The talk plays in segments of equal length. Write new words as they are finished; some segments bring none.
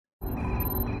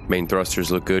Main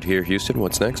thrusters look good here. Houston,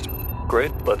 what's next? Great.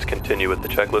 Let's continue with the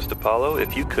checklist, Apollo.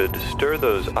 If you could stir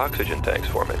those oxygen tanks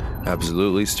for me.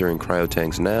 Absolutely. Stirring cryo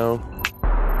tanks now.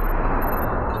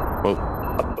 Whoa.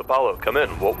 Apollo, come in.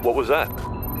 What was that?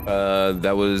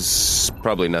 That was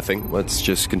probably nothing. Let's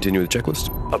just continue with the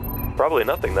checklist. Probably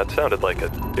nothing. That sounded like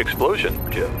an explosion,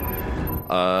 Jim.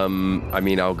 I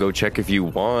mean, I'll go check if you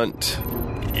want.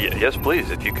 Yes,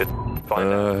 please, if you could find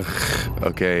out.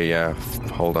 Okay, yeah.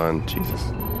 Hold on.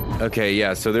 Jesus. Okay,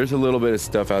 yeah, so there's a little bit of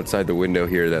stuff outside the window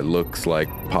here that looks like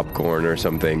popcorn or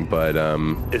something, but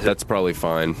that's probably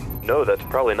fine. No, that's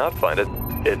probably not fine.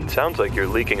 It sounds like you're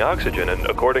leaking oxygen, and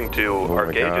according to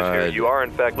our gauges here, you are in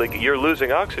fact leaking. You're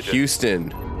losing oxygen.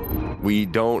 Houston, we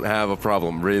don't have a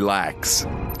problem. Relax.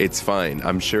 It's fine.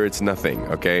 I'm sure it's nothing,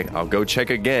 okay? I'll go check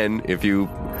again if you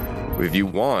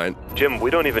want. Jim,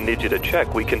 we don't even need you to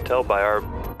check. We can tell by our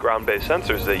ground-based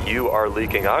sensors that you are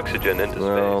leaking oxygen into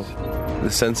space. The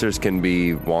sensors can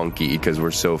be wonky because we're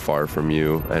so far from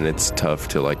you, and it's tough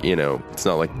to, it's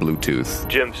not like Bluetooth.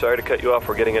 Jim, sorry to cut you off.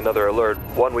 We're getting another alert.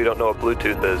 One, we don't know what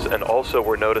Bluetooth is, and also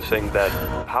we're noticing that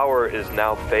power is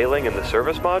now failing in the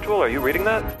service module. Are you reading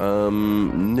that?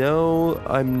 No,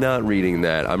 I'm not reading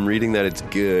that. I'm reading that it's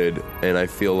good, and I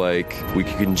feel like we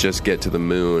can just get to the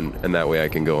moon, and that way I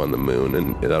can go on the moon,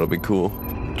 and that'll be cool.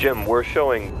 Jim, we're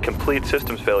showing complete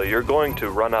systems failure. You're going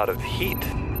to run out of heat.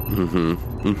 Jim,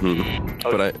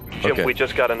 we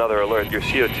just got another alert. Your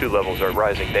CO2 levels are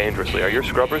rising dangerously. Are your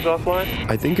scrubbers offline?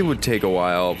 I think it would take a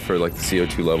while for the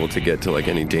CO2 level to get to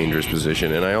any dangerous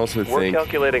position, and I also think we're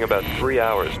calculating about 3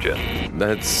 hours, Jim.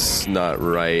 That's not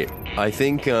right. I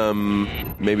think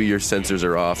maybe your sensors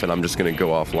are off, and I'm just going to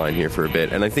go offline here for a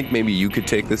bit. And I think maybe you could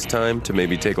take this time to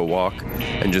maybe take a walk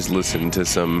and just listen to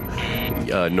some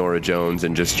Norah Jones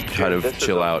and just kind of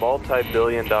chill out. This is a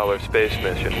multi-billion-dollar space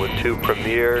mission with 2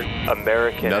 premier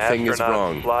American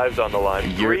astronauts' lives on the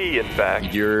line. 3, in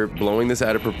fact. You're blowing this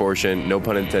out of proportion. No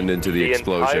pun intended to the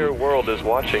explosion. The entire world is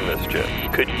watching this,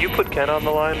 Jim. Could you put Ken on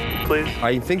the line, please?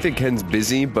 I think that Ken's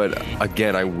busy, but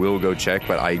again, I will go check.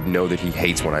 But I know that he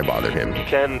hates when I bother him.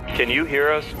 Ken, can you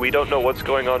hear us? We don't know what's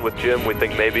going on with Jim. We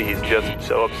think maybe he's just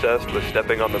so obsessed with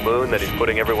stepping on the moon that he's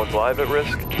putting everyone's life at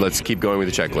risk. Let's keep going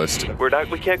with the checklist.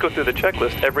 We can't go through the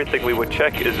checklist. Everything we would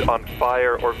check is on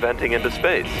fire or venting into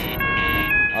space.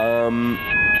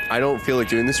 I don't feel like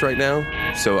doing this right now,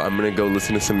 so I'm going to go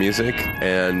listen to some music,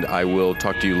 and I will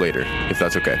talk to you later, if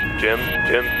that's okay. Jim,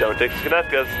 don't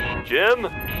disconnect us. Jim!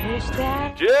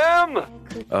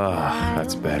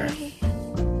 That's better.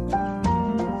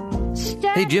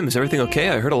 Hey, Jim, is everything okay?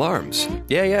 I heard alarms.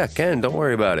 Yeah, Ken, don't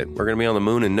worry about it. We're going to be on the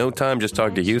moon in no time. Just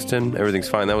talk to Houston. Everything's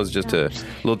fine. That was just a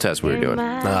little test we were doing.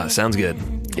 Sounds good.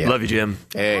 Yeah. Love you, Jim.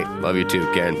 Hey, love you too,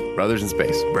 Ken. Brothers in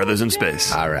space. Brothers in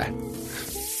space. All right.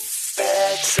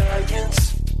 Bad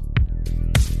science.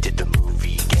 Did the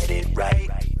movie get it right?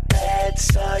 Bad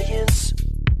science.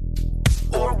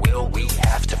 Or will we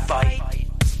have to fight?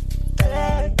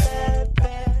 Bad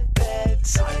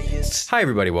science. Hi,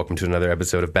 everybody. Welcome to another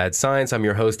episode of Bad Science. I'm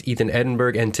your host, Ethan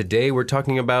Edinburgh, and today we're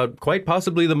talking about quite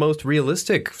possibly the most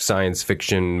realistic science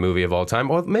fiction movie of all time.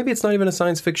 Well, maybe it's not even a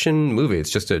science fiction movie.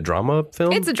 It's just a drama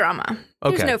film? It's a drama.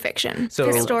 Okay. There's no fiction.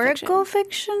 So, historical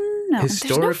fiction? No.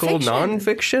 Historical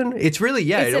nonfiction? It's really,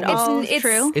 yeah. It's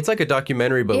true. It's like a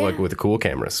documentary, but with cool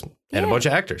cameras and a bunch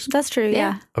of actors. That's true,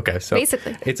 yeah. Okay, so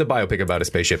basically, it's a biopic about a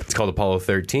spaceship. It's called Apollo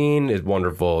 13. It's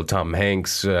wonderful. Tom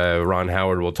Hanks, Ron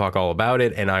Howard will talk all about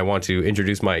it, and I want to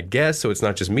introduce my guest, so it's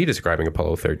not just me describing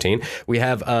Apollo 13. We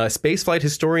have spaceflight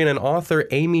historian and author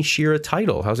Amy Shira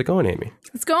Teitel. How's it going, Amy?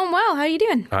 It's going well. How are you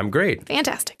doing? I'm great.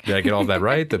 Fantastic. Did I get all that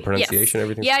right? The pronunciation, yes.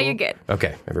 everything? Yeah, cool? you're good.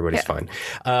 Okay, everybody's fine.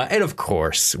 And of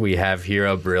course, we have here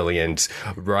a brilliant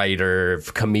writer,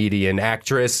 comedian,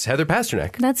 actress, Heather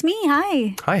Pasternak. That's me.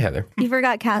 Hi. Hi, Heather. You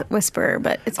forgot Cat Whisperer,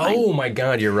 but it's fine. Oh my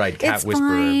God, you're right. Cat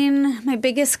Whisperer. It's fine. My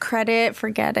biggest credit.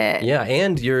 Forget it. Yeah,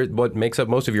 and what makes up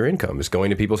most of your income is going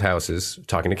to people's houses,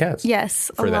 talking to cats.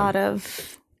 Yes, a lot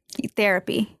of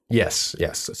therapy. Yes.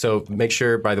 So make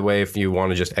sure, by the way, if you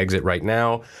want to just exit right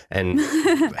now and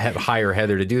hire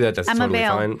Heather to do that, that's totally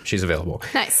fine. She's available.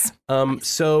 Nice.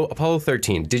 So Apollo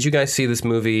 13, did you guys see this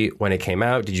movie when it came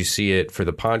out? Did you see it for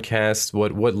the podcast?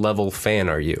 What level fan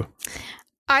are you?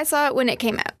 I saw it when it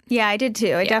came out. Yeah, I did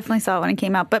too. I definitely saw it when it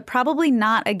came out, but probably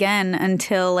not again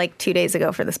until like 2 days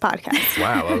ago for this podcast.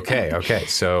 Wow. Okay.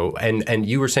 So, and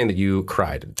you were saying that you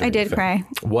cried. I did cry.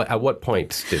 At what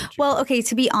point did you? Well, okay,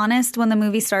 to be honest, when the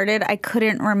movie started, I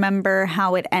couldn't remember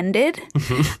how it ended.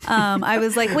 I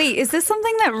was like, wait, is this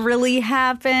something that really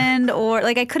happened? Or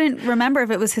like, I couldn't remember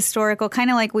if it was historical, kind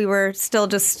of like we were still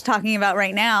just talking about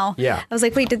right now. Yeah. I was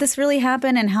like, wait, did this really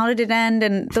happen? And how did it end?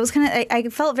 And those kind of, I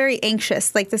felt very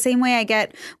anxious, like the same way I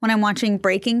get when I'm watching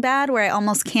Breaking Bad, where I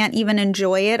almost can't even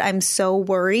enjoy it. I'm so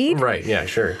worried. Right. Yeah,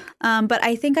 sure. But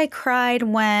I think I cried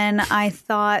when I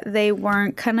thought they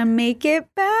weren't going to make it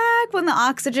back, when the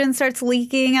oxygen starts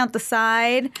leaking out the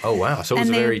side. Oh, wow. So it was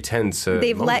a very tense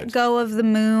They've moment. let go of the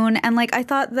moon. And like, I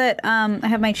thought that, I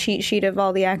have my cheat sheet of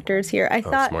all the actors here.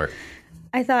 Smart.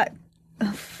 I thought,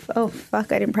 oh,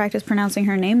 fuck, I didn't practice pronouncing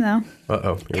her name, though.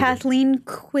 Uh-oh. Kathleen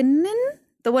Quinlan?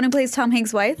 The one who plays Tom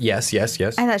Hanks' wife? Yes. I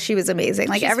thought she was amazing.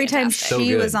 Like, every time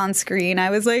she was on screen, I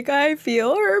was like, I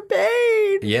feel her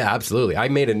pain. Yeah, absolutely. I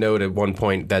made a note at one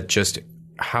point that just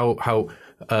how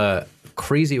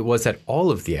crazy it was that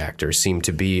all of the actors seemed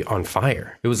to be on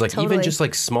fire. It was like even just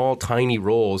like small, tiny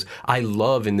roles. I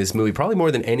love in this movie, probably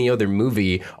more than any other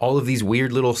movie, all of these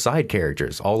weird little side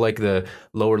characters, all like the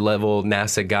lower level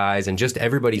NASA guys, and just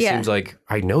everybody seems like,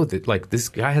 I know that like this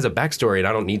guy has a backstory and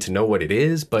I don't need to know what it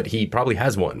is, but he probably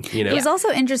has one, you know? It was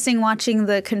also interesting watching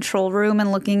the control room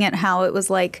and looking at how it was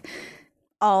like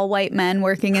all white men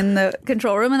working in the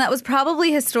control room, and that was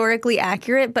probably historically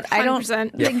accurate, but 100%. I don't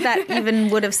think that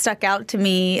even would have stuck out to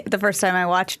me the first time I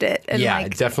watched it. And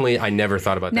definitely. I never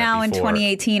thought about that now before. In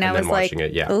 2018, I was like,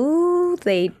 ooh,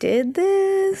 they did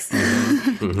this.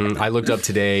 I looked up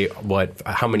today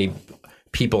how many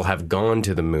people have gone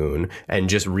to the moon, and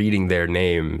just reading their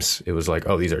names, it was like,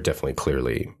 oh, these are definitely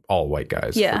clearly all white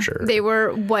guys, for sure. They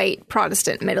were white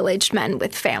Protestant middle-aged men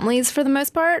with families for the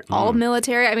most part, all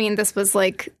military. I mean, this was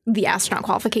like the astronaut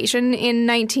qualification in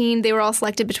they were all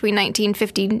selected between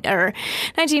 1959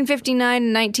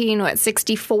 and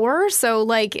 1964. So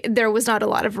like there was not a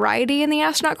lot of variety in the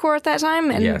astronaut corps at that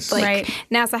time, and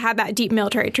NASA had that deep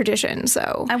military tradition.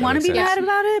 So I want to be mad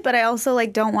about it, but I also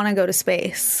like don't want to go to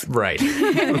space. Right.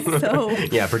 So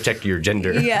yeah, protect your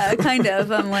gender. Yeah, kind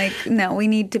of. I'm like, no, we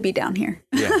need to be down here.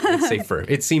 Yeah, it's safer.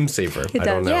 It seems safer. I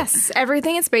don't know. Yes,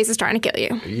 everything in space is trying to kill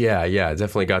you. Yeah,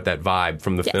 definitely got that vibe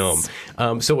from the film.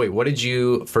 So wait, what did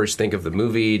you first think of the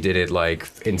movie? Did it like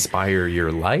inspire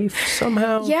your life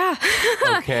somehow? Yeah.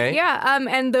 Okay. Yeah.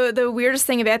 And the weirdest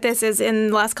thing about this is in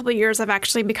the last couple of years, I've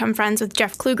actually become friends with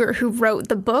Jeff Kluger, who wrote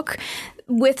the book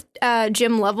with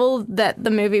Jim Lovell that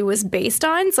the movie was based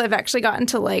on. So I've actually gotten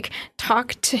to like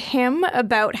talk to him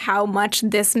about how much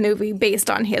this movie based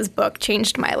on his book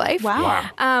changed my life. Wow.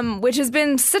 Which has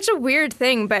been such a weird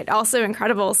thing, but also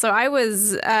incredible. So I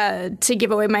was, to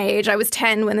give away my age, I was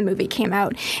 10 when the movie came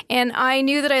out. And I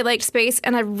knew that I liked space,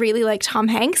 and I really liked Tom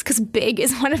Hanks because Big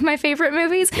is one of my favorite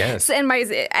movies. Yes. And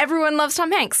everyone loves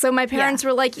Tom Hanks. So my parents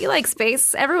were like, you like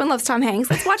space, everyone loves Tom Hanks,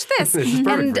 let's watch this. This is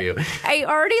perfect for you.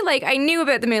 I knew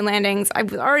about the moon landings. I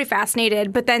was already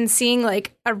fascinated, but then seeing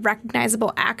like a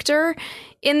recognizable actor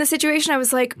in the situation, I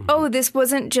was like, oh, this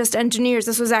wasn't just engineers.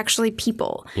 This was actually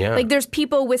people. Yeah. Like there's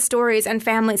people with stories and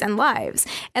families and lives.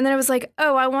 And then I was like,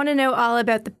 oh, I want to know all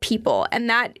about the people. And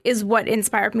that is what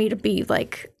inspired me to be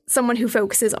like someone who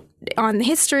focuses on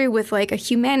history with like a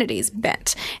humanities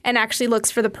bent and actually looks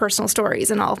for the personal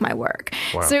stories in all of my work.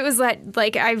 Wow. So it was that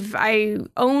like I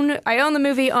own the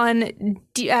movie on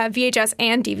VHS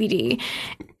and DVD.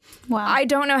 Wow. I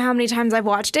don't know how many times I've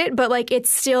watched it, but like it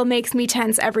still makes me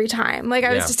tense every time. Like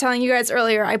I was just telling you guys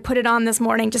earlier, I put it on this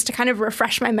morning just to kind of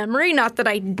refresh my memory. Not that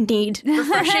I need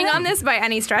refreshing on this by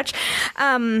any stretch.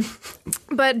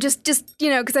 But just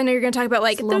because I know you're going to talk about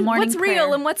like what's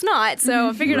real and what's not. So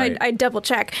I figured I'd double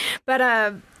check. But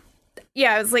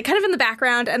yeah, it was like kind of in the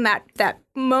background, and that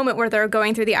moment where they're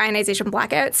going through the ionization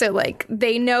blackout. So like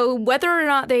they know whether or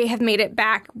not they have made it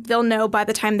back, they'll know by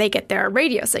the time they get their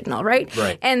radio signal, right?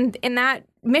 Right. And in that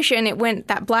mission,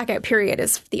 that blackout period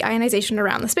is the ionization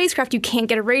around the spacecraft. You can't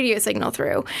get a radio signal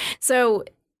through. So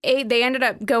they ended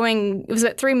up going, it was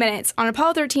about 3 minutes. On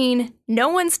Apollo 13, no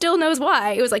one still knows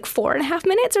why. It was like 4.5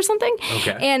 minutes or something.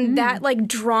 Okay. And that like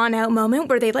drawn out moment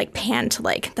where they like pan to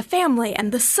like the family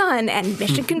and the sun and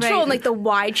mission control and like the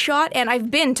wide shot. And I've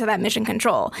been to that mission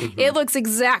control. Mm-hmm. It looks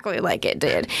exactly like it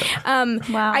did. Wow.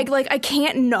 I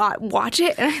can't not watch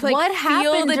it. And I like what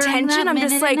feel the tension. I'm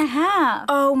just like,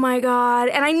 oh my God.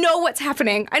 And I know what's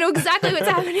happening. I know exactly what's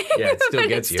happening. Yeah, it still but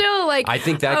gets it's you. still like, I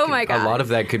think that oh my God. a lot of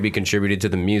that could be contributed to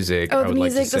the music. Oh, I would the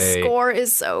music, like to say. the score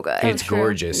is so good. It's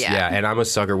gorgeous. Yeah. and I'm a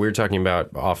sucker. We were talking about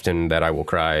often that I will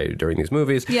cry during these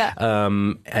movies. Yeah.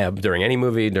 During any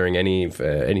movie, during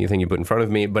anything you put in front of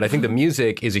me. But I think the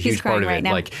music is a huge part of it.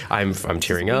 Now. Like I'm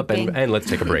tearing up, and let's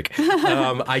take a break.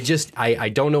 I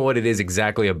don't know what it is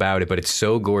exactly about it, but it's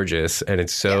so gorgeous, and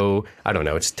it's so I don't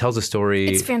know. It tells a story.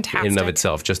 It's fantastic in and of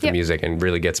itself. Just the music, and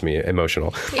really gets me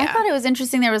emotional. I thought it was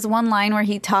interesting. There was one line where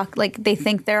he talked like they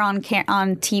think they're on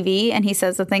TV, and he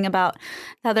says the thing about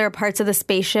how there are parts of the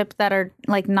spaceship that are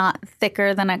like not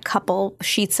thicker than a couple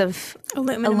sheets of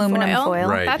aluminum foil.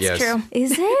 Right, That's true.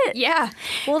 Is it? Yeah.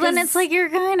 Well, then it's like you're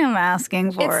kind of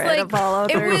asking for it, like, Apollo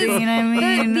 13. I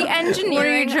mean, the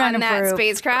engineering on that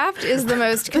spacecraft is the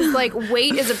most, because like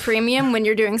weight is a premium when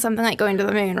you're doing something like going to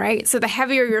the moon, right? So the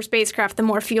heavier your spacecraft, the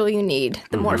more fuel you need.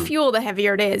 The more fuel, the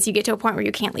heavier it is. You get to a point where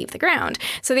you can't leave the ground.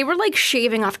 So they were like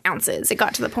shaving off ounces. It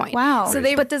got to the point. Wow. So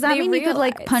but does that mean you could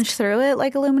like punch through it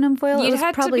like aluminum foil? You'd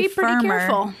have to be pretty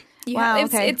careful.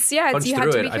 Okay. It's you had Punch to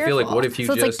through be it. careful. I feel like what if you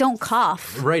so just it's like don't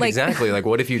cough. Right, like, exactly. Like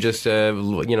what if you just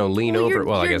lean over?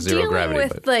 Well, I guess zero gravity. You're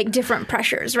dealing with like different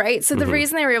pressures, right? So the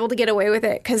reason they were able to get away with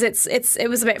it because it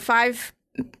was about 5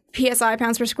 psi,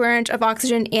 pounds per square inch of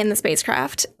oxygen in the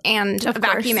spacecraft and a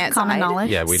vacuum outside. Common knowledge.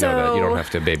 Yeah, we know that. You don't have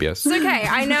to baby us. It's okay.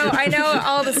 I know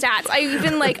all the stats.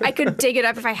 I could dig it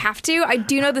up if I have to. I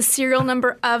do know the serial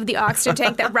number of the oxygen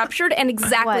tank that ruptured and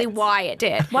exactly why it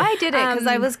did. Why did it? Because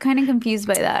I was kind of confused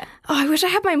by that. Oh, I wish I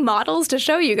had my models to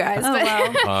show you guys.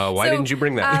 Why didn't you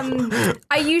bring that?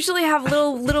 I usually have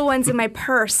little ones in my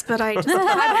purse, but I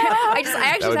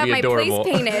actually have my adorable.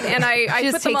 place painted, and I She put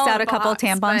just them takes all out in a couple box,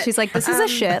 tampons. but, She's like, "This is a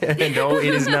ship." No,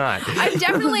 it is not. I've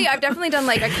definitely done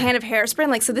like a can of hairspray. I'm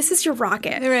like, so this is your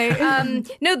rocket, Right.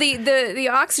 No, the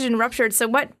oxygen ruptured. So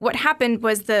what happened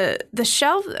was the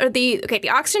shelf or the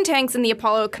oxygen tanks in the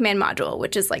Apollo command module,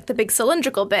 which is like the big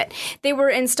cylindrical bit, they were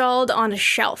installed on a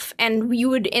shelf, and you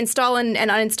would install and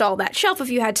uninstall that shelf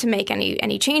if you had to make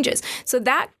any changes. So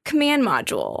that command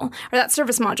module, or that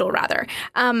service module rather,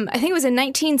 I think it was in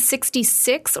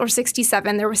 1966 or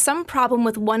 67, there was some problem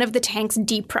with one of the tanks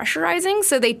depressurizing,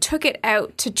 so they took it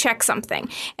out to check something,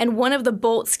 and one of the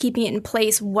bolts keeping it in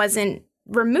place wasn't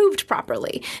removed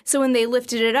properly. So when they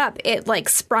lifted it up, it like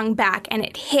sprung back and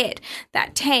it hit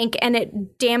that tank and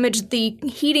it damaged the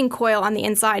heating coil on the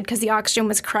inside because the oxygen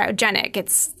was cryogenic.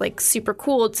 It's like super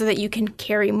cooled so that you can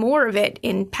carry more of it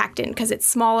packed in because it's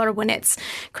smaller when it's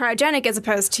cryogenic as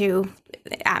opposed to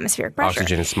atmospheric pressure.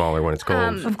 Oxygen is smaller when it's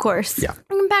cold. Of course. Yeah.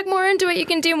 You can pack more into it. You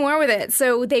can do more with it.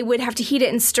 So they would have to heat it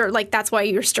and stir. Like that's why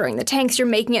you're stirring the tanks. You're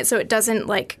making it so it doesn't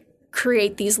like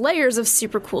create these layers of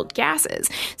supercooled gases.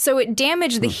 So it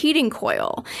damaged the heating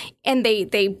coil, and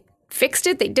they fixed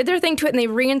it. They did their thing to it, and they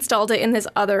reinstalled it in this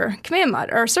other command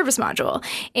mod or service module.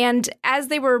 And as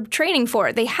they were training for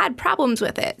it, they had problems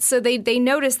with it. So they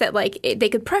noticed that like they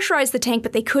could pressurize the tank,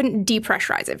 but they couldn't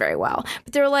depressurize it very well.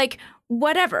 But they were like,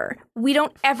 whatever. We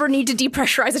don't ever need to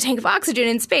depressurize a tank of oxygen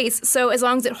in space, so as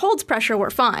long as it holds pressure, we're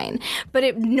fine.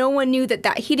 But no one knew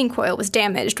that heating coil was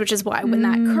damaged, which is why when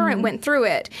that current went through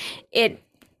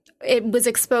it was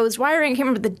exposed wiring. I can't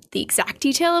remember the exact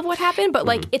detail of what happened, but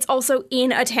like it's also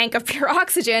in a tank of pure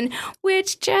oxygen,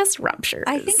 which just ruptures.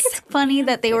 I think it's funny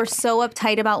that they were so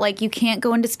uptight about like you can't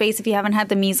go into space if you haven't had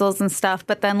the measles and stuff,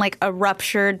 but then like a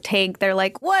ruptured tank, they're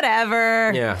like,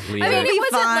 whatever. Yeah, I mean,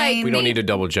 it wasn't like we don't need to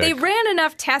double check. They ran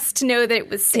enough tests to know that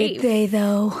it was safe. Did they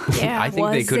though? Yeah, I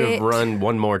think they Was could have it? run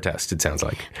one more test. It sounds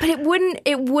like. but it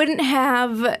wouldn't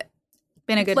have.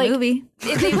 Been a good Like, movie.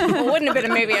 It wouldn't have been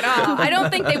a movie at all. I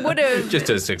don't think they would have. Just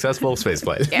a successful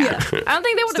spaceflight. Yeah. I don't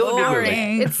think they would Still a good have powered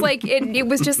movie. it. It's like it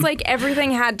was just like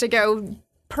everything had to go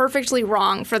perfectly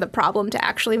wrong for the problem to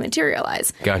actually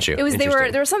materialize. Got you. It was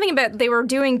there was something about they were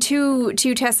doing two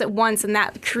tests at once, and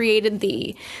that created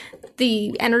the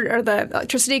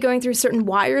electricity going through certain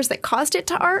wires that caused it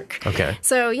to arc. Okay.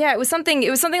 So yeah, it was something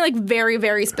like very,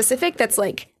 very specific. That's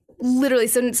like literally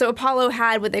so Apollo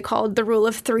had what they called the rule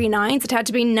of 3 nines. It had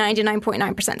to be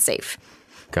 99.9% safe.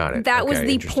 Got it. That was Okay,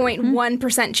 the interesting.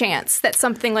 0.1% chance that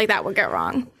something like that would go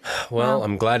wrong. Well,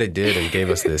 I'm glad it did and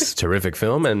gave us this terrific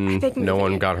film, and no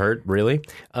one got hurt, really.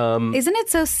 Isn't it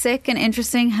so sick and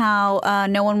interesting how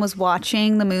no one was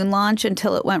watching the moon launch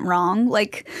until it went wrong?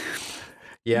 Like,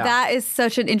 Yeah. that is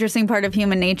such an interesting part of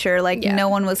human nature. Like, no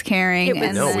one was caring. It was-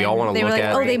 and No, we all wanna they were look like,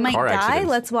 at oh, they might car die? accidents.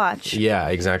 Let's watch. Yeah,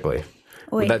 exactly.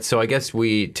 So I guess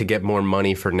to get more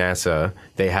money for NASA,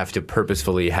 they have to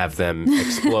purposefully have them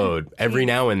explode every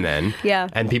now and then. Yeah.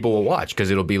 And people will watch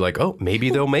because it'll be like, oh, maybe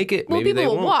they'll make it. Maybe they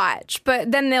won't. People will watch,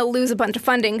 but then they'll lose a bunch of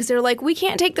funding because they're like, we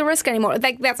can't take the risk anymore.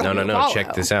 Like, that's not No.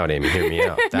 Check this out, Amy. Hear me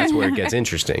out. That's where it gets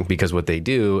interesting because what they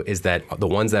do is that the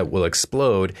ones that will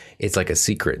explode, it's like a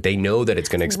secret. They know that it's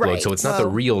going to explode. Right. So it's not the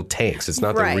real tanks. It's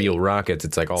not the real rockets.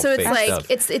 It's like all fake stuff.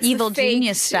 It's evil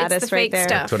genius status the right fake there.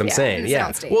 Stuff. That's what I'm saying.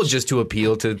 Yeah. Well, just to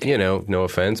appeal to, no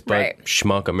offense, but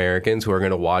schmuck Americans who are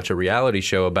going to watch a reality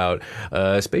show about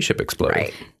a spaceship exploding.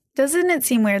 Right. Doesn't it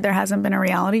seem weird there hasn't been a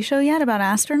reality show yet about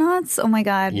astronauts? Oh my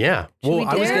God. Yeah. Well,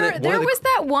 there was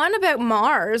that one about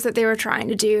Mars that they were trying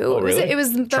to do. Oh, really? It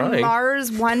was the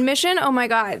Mars 1 mission. Oh my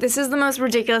God. This is the most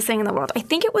ridiculous thing in the world. I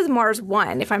think it was Mars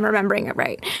 1, if I'm remembering it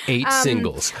right. 8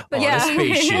 singles on a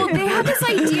spaceship. Well, they had this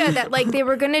idea that they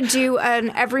were going to do an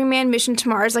everyman mission to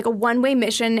Mars, like a one-way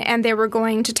mission, and they were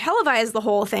going to televise the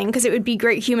whole thing because it would be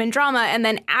great human drama, and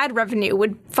then ad revenue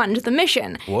would fund the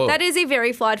mission. Whoa. That is a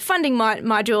very flawed funding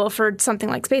module for something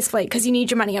like spaceflight because you need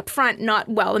your money up front, not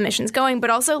while the mission's going. But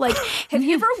also, have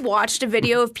you ever watched a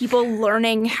video of people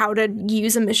learning how to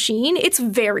use a machine? It's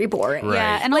very boring. Right.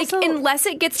 Yeah, and also, unless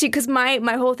it gets to, because my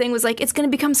whole thing was it's going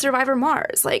to become Survivor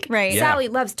Mars. Sally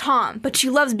loves Tom, but she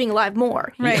loves being alive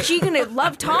more. Right. Is she going to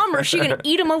love Tom or is she going to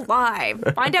eat him alive?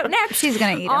 Find out next. She's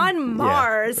going to eat him. On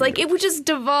Mars. It would just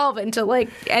devolve into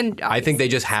and I think they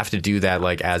just have to do that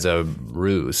as a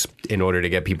ruse in order to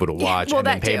get people to watch and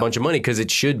then pay a bunch of money because it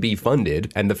should be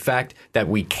funded, and the fact that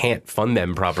we can't fund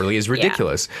them properly is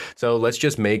ridiculous. So let's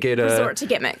just make it resort to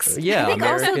gimmicks. Yeah, I think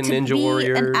American also to Ninja be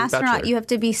Warrior. an astronaut, Bachelor. you have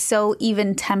to be so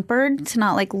even-tempered to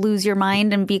not lose your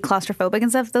mind and be claustrophobic and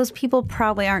stuff. Those people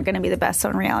probably aren't going to be the best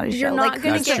on reality show. You're not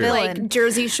going to get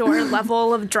Jersey Shore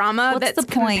level of drama What's that's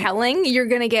the point? compelling. You're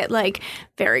going to get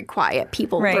very quiet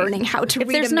people learning how to read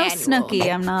there's a no manual.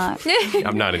 Snooki, I'm not.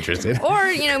 I'm not interested. Or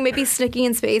maybe Snooki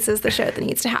in Space is the show that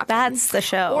needs to happen. That's the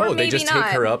show. Or they maybe just not.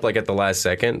 take her up at the last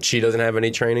second. She doesn't have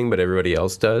any training, but everybody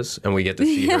else does, and we get to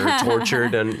see her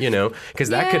tortured, and because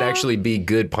that could actually be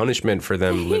good punishment for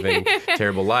them living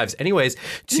terrible lives. Anyways,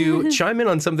 to chime in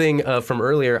on something from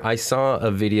earlier, I saw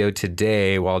a video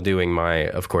today while doing my,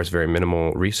 of course, very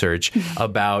minimal research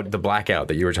about the blackout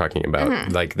that you were talking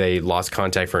about. They lost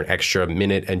contact for an extra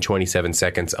minute and 27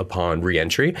 seconds upon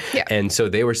re-entry, and so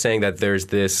they were saying that there's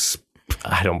this,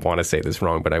 I don't want to say this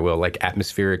wrong, but I will,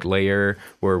 atmospheric layer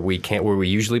where we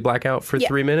usually black out for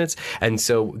 3 minutes. And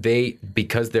so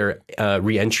because their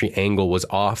re-entry angle was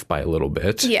off by a little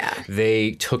bit,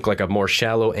 they took a more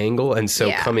shallow angle. And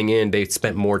so coming in, they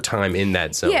spent more time in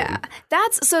that zone. Yeah,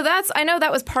 that's, I know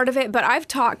that was part of it, but I've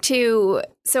talked to,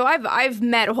 I've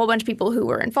met a whole bunch of people who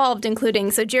were involved,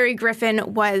 including, Jerry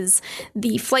Griffin was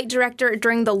the flight director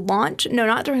during the launch. No,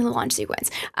 not during the launch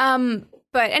sequence.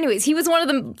 But anyways, he was one of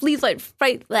the lead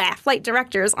flight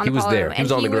directors on Apollo. He was there. He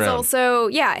was on the ground.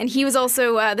 And he was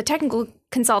also the technical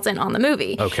consultant on the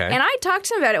movie. Okay. And I talked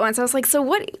to him about it once. I was like, so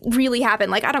what really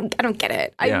happened? I don't get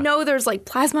it. I know there's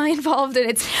plasma involved,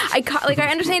 and I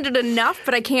understand it enough,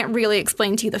 but I can't really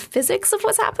explain to you the physics of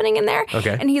what's happening in there.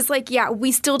 Okay. And he's like, yeah,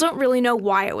 we still don't really know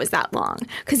why it was that long.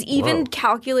 Because even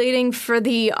calculating for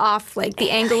the the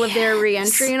angle of their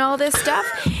reentry and all this stuff,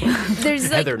 there's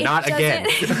Heather, not again.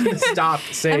 Stop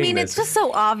saying this. It's just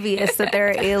so obvious that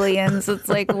they're aliens. It's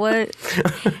what?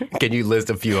 Can you list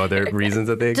a few other reasons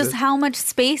that they exist? Just how much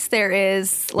space there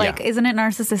is. Isn't it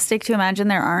narcissistic to imagine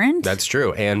there aren't? That's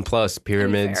true. And plus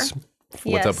pyramids.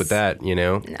 What's up with that,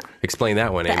 No. Explain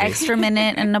that one, Amy. The extra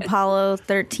minute in Apollo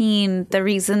 13, the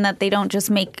reason that they don't just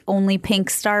make only pink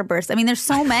starbursts. I mean, there's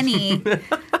so many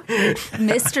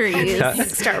mysteries. Pink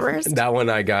starburst. That one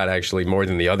I got actually more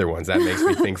than the other ones. That makes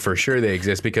me think for sure they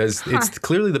exist because it's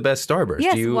clearly the best starburst.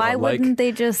 Yes, why wouldn't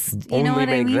they just only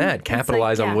make that?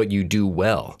 Capitalize on what you do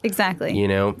well. Exactly.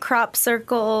 Crop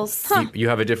circles. You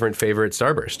have a different favorite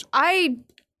starburst? I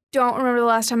don't remember the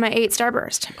last time I ate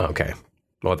starburst. Okay.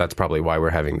 Well, that's probably why we're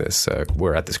having this.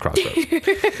 We're at this crossroads.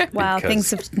 Wow,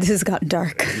 this has gotten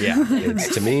dark. Yeah.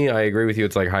 To me, I agree with you.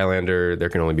 It's like Highlander. There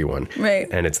can only be one. Right.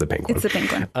 And it's the pink one. It's the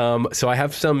pink one. So I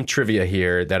have some trivia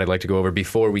here that I'd like to go over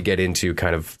before we get into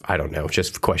kind of, I don't know,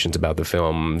 just questions about the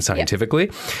film scientifically.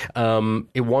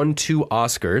 It won 2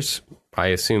 Oscars. I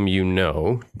assume you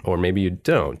know, or maybe you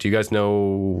don't. Do you guys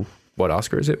know what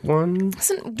Oscars it won?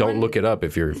 Don't look it up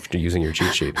if you're using your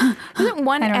cheat sheet. Wasn't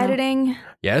one editing?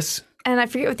 Yes. And I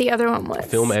forget what the other one was.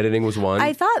 Film editing was one.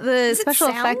 I thought the special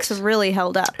effects really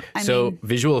held up. I mean,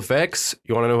 visual effects,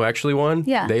 you want to know who actually won?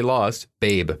 Yeah. They lost.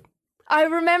 Babe. I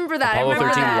remember that. Apollo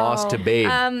 13 lost to Babe.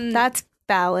 that's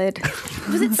ballad.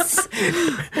 Was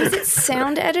it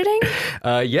sound editing?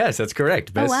 Yes, that's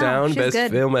correct. Best sound, She's best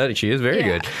good. film editing. She is very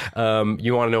good.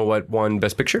 You want to know what won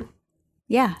Best Picture?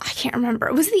 Yeah. I can't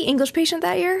remember. Was it The English Patient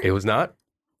that year? It was not.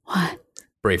 What?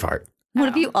 Braveheart. What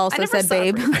if you also said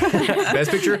Babe?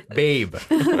 Best Picture? Babe.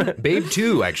 Babe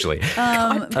 2, actually.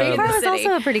 Braveheart was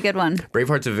also a pretty good one.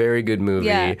 Braveheart's a very good movie.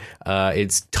 Yeah.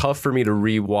 It's tough for me to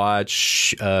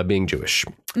rewatch being Jewish,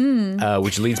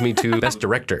 which leads me to Best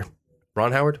Director.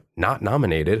 Ron Howard, not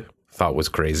nominated. Thought was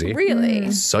crazy.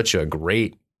 Really? Such a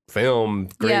great film,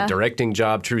 great directing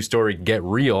job, true story, get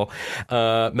real.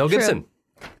 Mel Gibson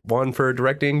won for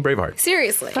directing Braveheart.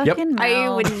 Seriously. Fucking I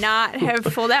Mel. would not have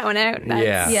pulled that one out.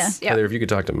 Yeah. Heather, if you could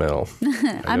talk to Mel.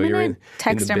 I'm going to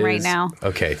text him right now.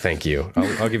 Okay, thank you.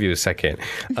 I'll give you a second.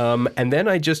 And then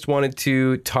I just wanted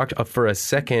to talk for a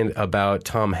second about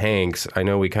Tom Hanks. I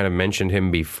know we kind of mentioned him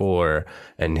before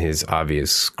and his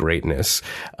obvious greatness.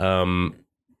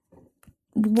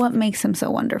 What makes him so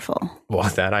wonderful? Well,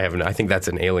 that I haven't. I think that's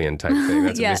an alien type thing.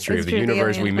 That's a mystery of the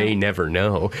universe we may never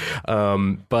know.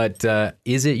 But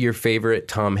is it your favorite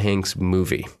Tom Hanks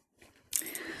movie?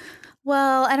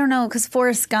 Well, I don't know, because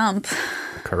Forrest Gump.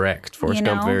 Correct. Forrest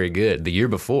Gump, very good. The year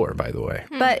before, by the way.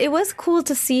 But it was cool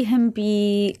to see him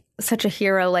be such a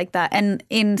hero like that and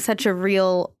in such a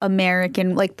real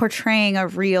American, like portraying a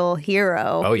real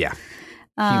hero. Oh, yeah.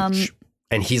 Huge.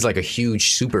 And he's like a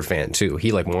huge super fan too.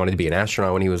 He like wanted to be an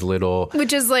astronaut when he was little.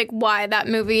 Which is like why that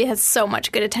movie has so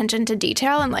much good attention to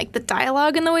detail and like the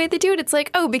dialogue and the way they do it. It's like,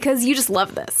 oh, because you just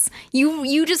love this.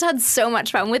 You just had so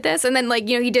much fun with this. And then like,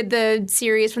 you know, he did the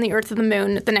series From the Earth to the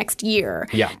Moon the next year.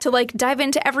 Yeah. To like dive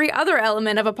into every other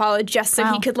element of Apollo just so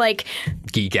he could like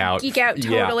geek out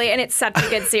totally. Yeah. And it's such a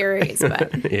good series.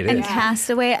 But and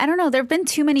Castaway, I don't know. There have been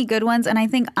too many good ones. And I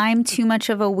think I'm too much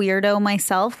of a weirdo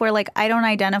myself where like I don't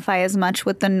identify as much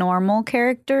with the normal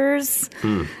characters,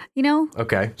 you know?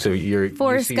 Okay. So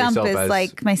Forrest Gump is as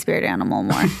like my spirit animal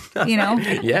more, you know?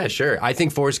 Yeah, sure. I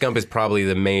think Forrest Gump is probably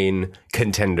the main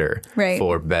contender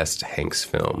for best Hanks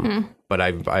film. But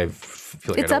I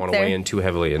feel like I don't want to weigh in too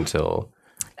heavily until...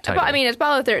 I mean,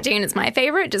 Apollo 13 is my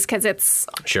favorite just because it's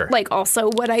like also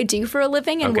what I do for a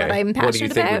living and what I'm passionate about. What do you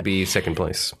think would be second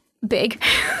place? Big.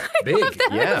 I love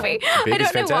that movie. Big I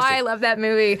don't know why I love that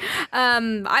movie. I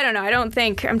don't know. I don't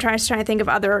think I'm trying to think of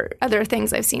other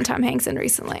things I've seen Tom Hanks in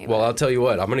recently. Well, I'll tell you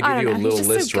what. I'm going to give you a little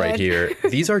list right here.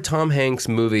 These are Tom Hanks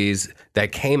movies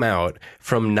that came out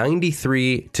from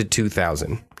 93 to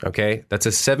 2000. Okay, that's a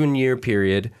 7-year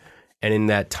period, and in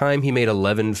that time, he made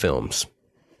 11 films.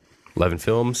 11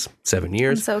 films, 7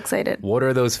 years. I'm so excited. What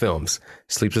are those films?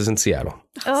 Sleepless in Seattle.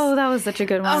 Oh, that was such a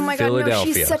good one. Oh my God, no,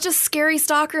 she's such a scary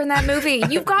stalker in that movie.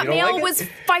 You've Got Mail was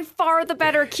by far the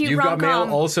better cute rom-com. You've Got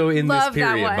Mail also in Love this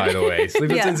period, by the way.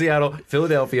 Sleepless in Seattle,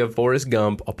 Philadelphia, Forrest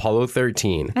Gump, Apollo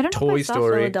 13, I don't know Toy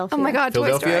Story. Oh my God,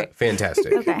 Toy Story.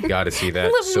 Fantastic. Okay. Got to see that. I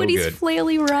love so Woody's good.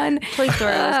 flaily run. Toy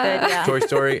Story was good, yeah. Toy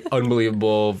Story,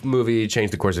 unbelievable movie,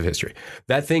 changed the course of history.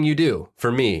 That Thing You Do,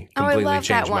 for me, completely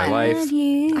changed my life.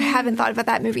 I haven't thought about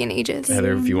that movie in ages.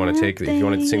 Heather, if you want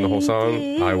to sing the whole song,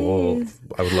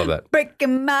 I would love that.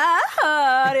 Breaking my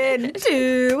heart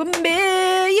into a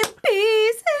million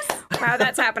pieces. Wow,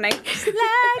 that's happening.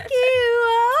 Like you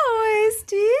always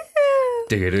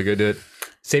do.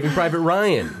 Saving Private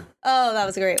Ryan. Oh, that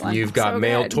was a great one. You've got So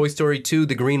Mail, good. Toy Story 2,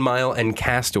 The Green Mile, and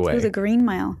Castaway. The Green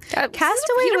Mile.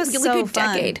 Castaway was a really so good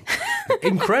fun. decade.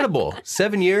 Incredible.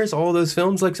 7 years, all those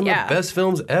films, like some of the best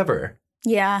films ever.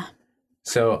 Yeah.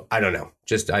 So, I don't know.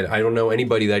 I don't know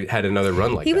anybody that had another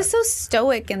run like that. He was so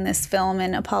stoic in this film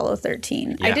in Apollo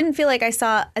 13. Yeah. I didn't feel like I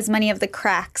saw as many of the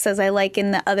cracks as I like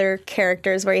in the other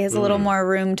characters where he has a little more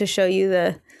room to show you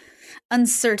the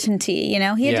uncertainty, you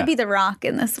know? He had to be the Rock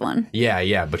in this one.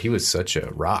 Yeah, but he was such a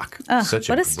rock. Such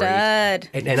what a great, stud.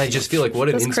 And I just feel like what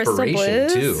an Those crystal inspiration,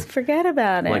 blues, too. Forget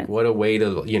about it. Like, what a way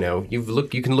to,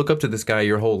 you can look up to this guy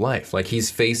your whole life. Like,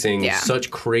 he's facing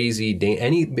such crazy,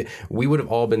 we would have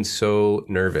all been so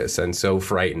nervous and so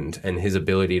frightened, and his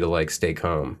ability to, like, stay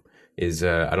calm is,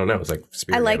 I don't know, it's like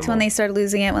spirit I liked animal. when they started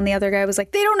losing it when the other guy was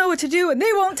like, they don't know what to do and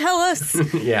they won't tell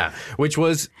us. Yeah, which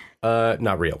was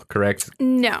not real, correct?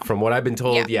 No. From what I've been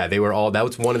told, they were all, that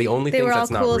was one of the only things that's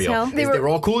not cool as real. hell? They were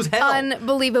all cool as hell.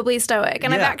 Unbelievably stoic.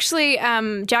 And I've actually,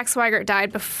 Jack Swigert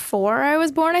died before I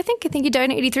was born, I think he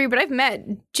died in 83, but I've met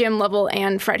Jim Lovell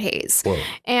and Fred Hayes. Whoa.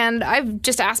 And I've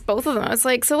just asked both of them. I was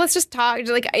like, so let's just talk.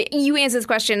 Like, you answer this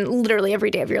question literally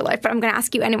every day of your life, but I'm going to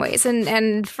ask you anyways.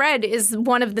 And Fred is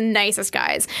one of the nicest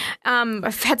guys.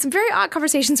 I've had some very odd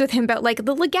conversations with him about, like,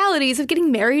 the legalities of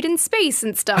getting married in space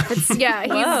and stuff. It's,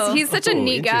 he's such a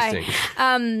neat guy.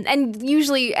 And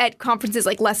usually at conferences,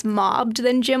 like less mobbed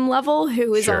than Jim Lovell,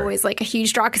 who is always like a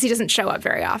huge draw because he doesn't show up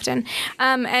very often.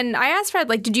 And I asked Fred,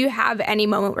 like, did you have any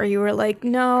moment where you were like,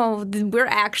 no, we're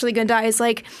actually going to die? He's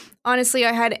like, honestly,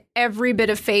 I had every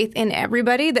bit of faith in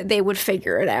everybody that they would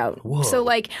figure it out. Whoa. So,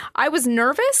 like, I was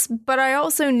nervous, but I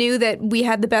also knew that we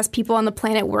had the best people on the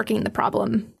planet working the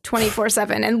problem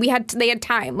 24/7, and they had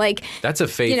time. Like, that's a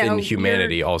faith in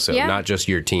humanity, also, not just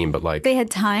your team, but like they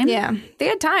had time. Yeah, they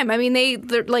had time. I mean,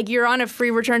 they're like, you're on a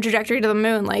free return trajectory to the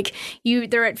moon. Like,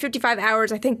 they're at 55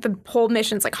 hours. I think the whole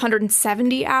mission's like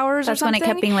 170 hours. That's or something. when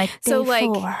it kept being like so, like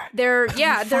 4, they're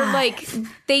like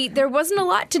there wasn't a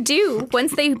lot to do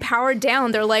once they powered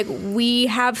down. They're like, we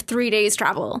have 3 days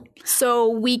travel, so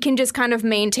we can just kind of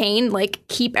maintain, like,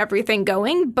 keep everything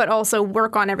going, but also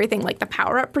work on everything, like the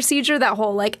power up procedure, that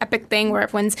whole like epic thing where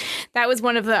that was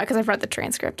one of the, because I've read the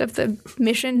transcript of the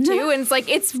mission too, and it's like,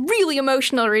 it's really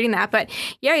emotional reading that. But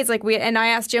yeah, he's like, and I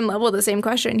asked Jim Lovell the same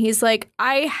question. He's like,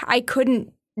 I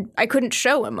couldn't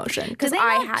show emotion because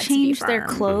I had to change be their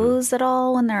clothes at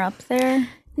all when they're up there.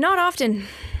 Not often.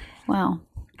 Wow.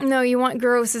 No, you want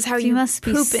gross is how you must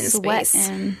poop in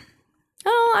space.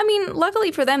 Oh, I mean,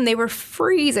 luckily for them, they were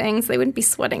freezing, so they wouldn't be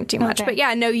sweating too much. But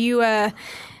yeah, no, you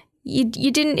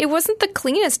didn't. It wasn't the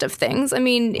cleanest of things. I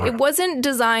mean, it wasn't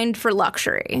designed for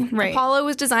luxury. Right. Apollo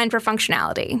was designed for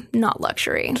functionality, not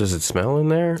luxury. Does it smell in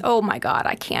there? Oh my God,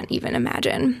 I can't even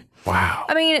imagine. Wow.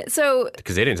 I mean, so...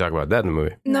 Because they didn't talk about that in the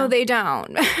movie. No, they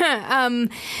don't.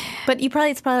 But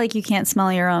it's probably like you can't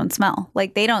smell your own smell.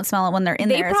 Like, they don't smell it when they're in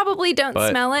there. They probably don't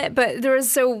smell it, but there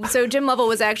was... So Jim Lovell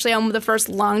was actually on the first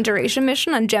long-duration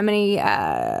mission on Gemini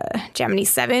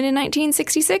 7 in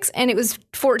 1966, and it was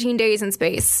 14 days in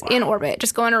space, in orbit,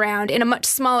 just going around in a much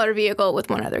smaller vehicle with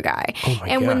one other guy. Oh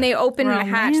and God. When they opened the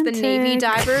hatch, the Navy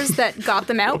divers that got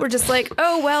them out were just like,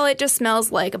 oh, well, it just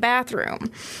smells like a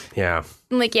bathroom. Yeah.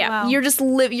 Like, yeah, you're just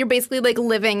you're basically like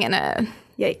living in a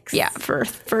yikes. Yeah,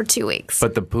 for 2 weeks.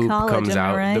 But the poop comes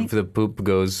out. Right? The poop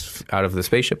goes out of the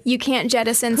spaceship. You can't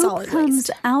jettison solid waste. Poop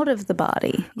comes out of the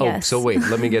body. Oh, so wait,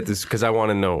 let me get this because I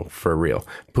want to know for real.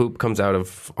 Poop comes out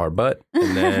of our butt,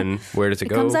 and then where does it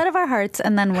go? It comes out of our hearts,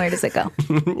 and then where does it go?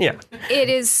 Yeah. It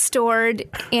is stored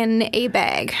in a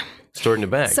bag. Stored in a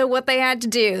bag. So what they had to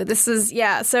do,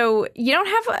 so you don't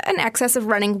have an excess of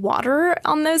running water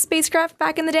on those spacecraft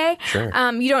back in the day. Sure.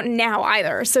 You don't now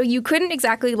either. So you couldn't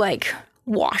exactly like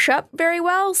wash up very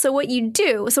well. So what you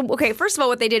do, first of all,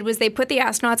 what they did was they put the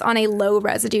astronauts on a low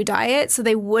residue diet so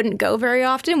they wouldn't go very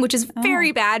often, which is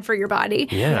very bad for your body,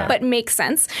 but makes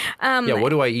sense.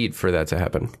 What do I eat for that to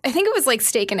happen? I think it was like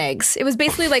steak and eggs. It was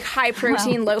basically like high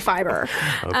protein, low fiber.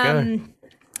 Okay.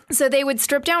 So they would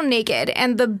strip down naked,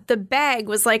 and the bag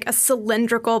was like a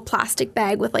cylindrical plastic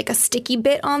bag with like a sticky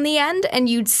bit on the end, and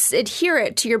you'd adhere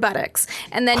it to your buttocks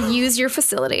and then use your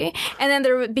facility. And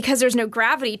then because there's no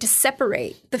gravity to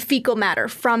separate the fecal matter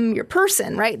from your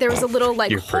person, right? There was a little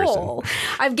like hole.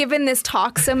 I've given this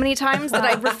talk so many times that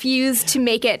I refuse to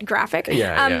make it graphic.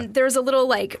 There's a little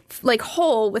like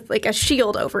hole with like a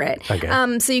shield over it.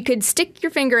 Okay. So you could stick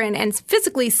your finger in and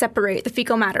physically separate the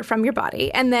fecal matter from your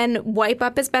body, and then wipe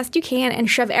up as best you can and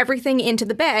shove everything into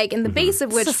the bag, in the base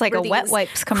of which it's just like a wet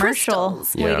wipes commercial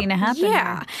waiting to happen.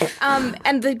 Yeah.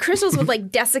 And the crystals would like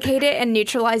desiccate it and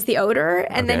neutralize the odor,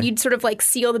 and then you'd sort of like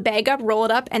seal the bag up, roll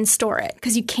it up, and store it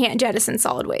because you can't jettison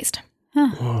solid waste.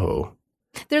 Whoa.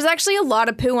 There's actually a lot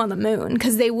of poo on the moon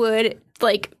because they would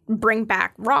like bring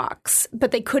back rocks,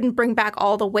 but they couldn't bring back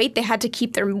all the weight. They had to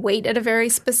keep their weight at a very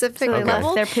specific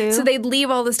level. Their poo. So they'd leave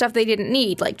all the stuff they didn't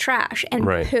need, like trash and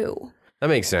poo. That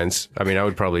makes sense. I mean, I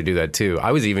would probably do that too.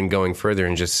 I was even going further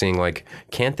and just seeing like,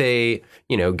 can't they,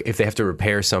 if they have to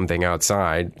repair something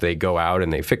outside, they go out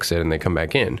and they fix it and they come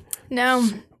back in. No.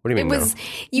 What do you mean?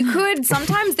 You could,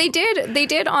 sometimes they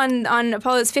did on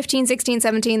Apollo's 15, 16,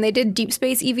 17, they did deep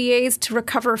space EVAs to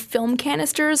recover film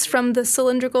canisters from the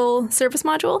cylindrical surface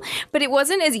module, but it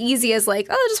wasn't as easy as like,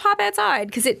 just hop outside,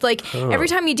 because it every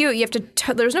time you do it, you have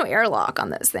to, there's no airlock on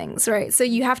those things, right? So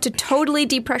you have to totally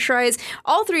depressurize.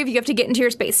 All three of you have to get into your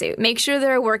spacesuit, make sure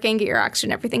they're working, get your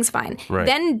oxygen, everything's fine. Right.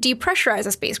 Then depressurize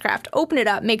a spacecraft, open it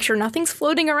up, make sure nothing's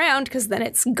floating around, because then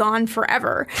it's gone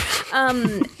forever.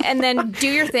 And then do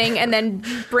your thing, and then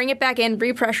bring it back in,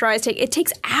 repressurize. It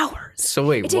takes hours. So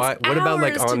wait, what about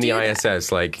like on the ISS?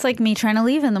 Like, it's like me trying to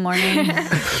leave in the morning.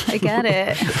 I get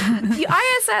it. The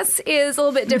ISS is a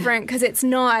little bit different because it's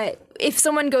not. If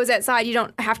someone goes outside, you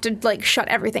don't have to like shut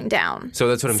everything down. So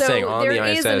that's what I'm saying. On the ISS,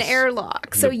 there is an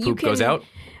airlock, so the you poop can. Goes out?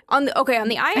 On the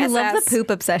ISS. I love the poop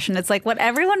obsession. It's like what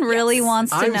everyone really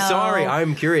wants to know. I'm sorry.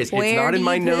 I'm curious. It's not in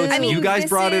my notes. You guys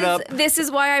brought it up. This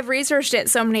is why I've researched it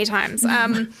so many times.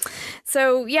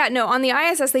 So yeah, no, on the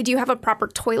ISS they do have a proper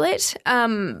toilet. I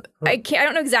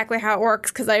don't know exactly how it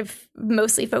works because I've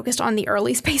mostly focused on the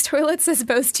early space toilets as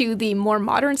opposed to the more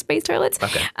modern space toilets.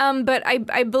 Okay. But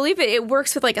I believe it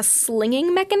works with like a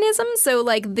slinging mechanism. So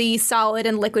like the solid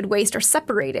and liquid waste are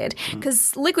separated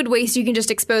because liquid waste you can just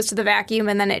expose to the vacuum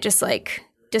and then it just like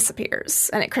disappears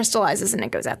and it crystallizes and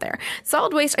it goes out there.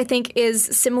 Solid waste, I think, is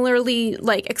similarly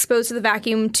like exposed to the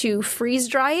vacuum to freeze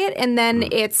dry it, and then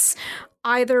it's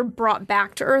either brought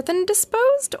back to Earth and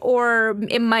disposed, or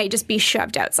it might just be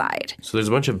shoved outside. So there's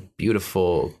a bunch of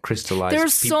beautiful crystallized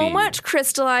There's so much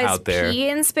crystallized pee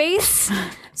in space.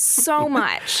 So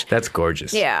much. That's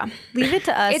gorgeous. Yeah. Leave it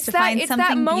to us to find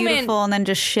something beautiful and then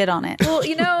just shit on it.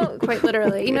 Well, quite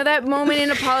literally. You know that moment in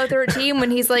Apollo 13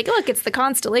 when he's like, look, it's the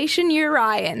constellation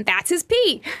Orion. That's his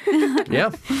pee.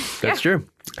 Yeah, that's true.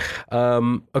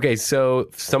 Okay, so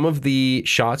some of the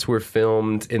shots were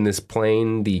filmed in this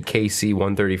plane, the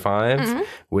KC-135,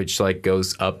 which like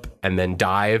goes up and then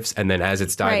dives, and then as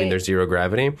it's diving, there's zero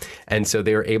gravity, and so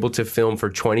they were able to film for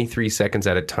 23 seconds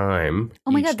at a time.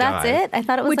 Oh my god, that's it? I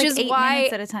thought it was which like is 8 why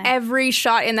minutes at a time. every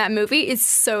shot in that movie is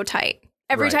so tight.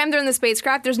 Every time they're in the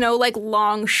spacecraft, there's no like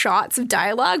long shots of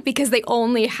dialogue because they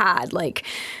only had like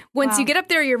once you get up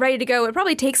there, you're ready to go. It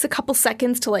probably takes a couple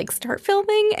seconds to like start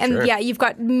filming. And you've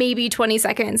got maybe 20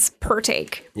 seconds per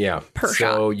take. Yeah. Per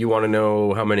shot. So you want to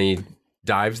know how many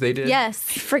dives they did? Yes.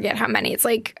 I forget how many. It's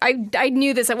like I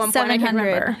knew this at one point. I can't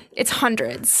remember. It's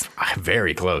hundreds.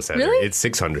 Very close, Heather. Really? It's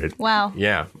 600. Wow.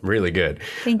 Yeah, really good.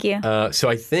 Thank you. So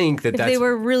I think if they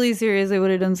were really serious, they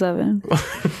would have done 7.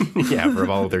 Yeah, for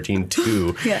Apollo 13,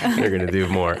 2. Yeah. They're going to do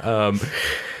more.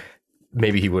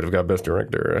 Maybe he would have got Best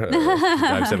Director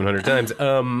 700 times.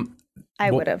 I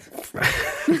would have.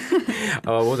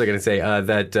 What was I going to say?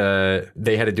 That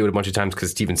they had to do it a bunch of times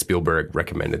because Steven Spielberg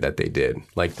recommended that they did.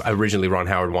 Like originally, Ron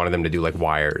Howard wanted them to do like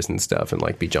wires and stuff and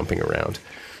like be jumping around.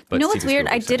 But you know what's weird?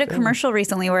 I did a commercial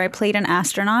recently where I played an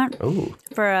astronaut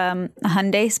for a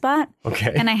Hyundai spot.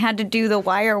 Okay. And I had to do the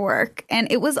wire work.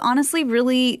 And it was honestly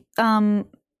really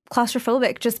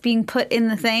claustrophobic just being put in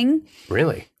the thing.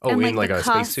 Really? Oh, and, in like a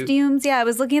spacesuit? Costumes. Yeah, I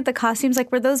was looking at the costumes.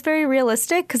 Like, were those very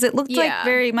realistic? Because it looked like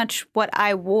very much what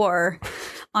I wore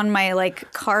on my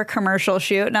like car commercial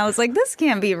shoot. And I was like, this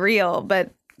can't be real.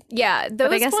 But yeah,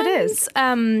 I guess it is.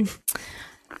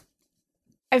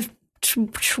 I've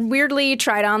weirdly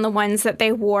tried on the ones that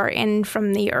they wore in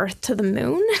From the Earth to the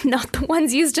Moon, not the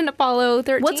ones used in Apollo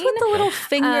 13. What's with the little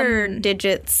finger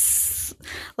digits?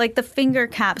 Like the finger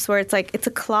caps where it's like it's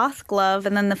a cloth glove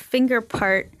and then the finger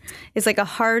part is like a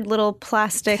hard little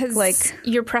plastic like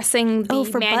you're pressing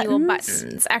the manual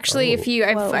buttons. Actually,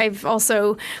 I've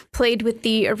also played with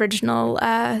the original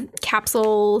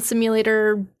capsule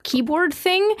simulator keyboard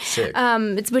thing,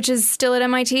 which is still at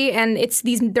MIT, and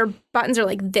their buttons are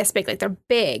like this big, like they're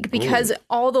big because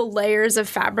all the layers of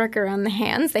fabric around the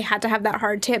hands, they had to have that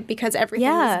hard tip because everything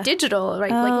is digital,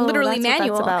 right? Like literally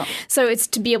manual. So it's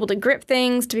to be able to grip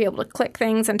things, to be able to click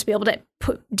things, and to be able to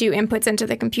do inputs into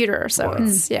the computer. So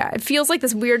it feels like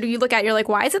this weird, you look at it, you're like,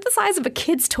 why is it the size of a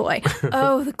kid's toy?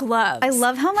 Oh, the gloves. I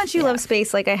love how much you love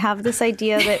space. Like I have this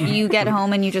idea that you get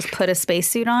home and you just put a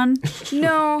spacesuit on.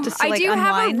 No, I do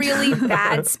have a really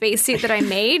bad spacesuit that I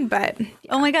made, but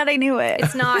oh my god, I knew it.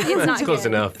 It's not it's close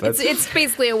enough. It's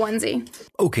basically a onesie.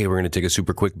 Okay, we're going to take a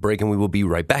super quick break and we will be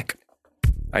right back.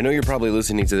 I know you're probably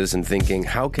listening to this and thinking,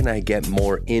 how can I get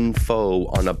more info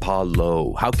on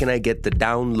Apollo? How can I get the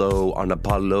down low on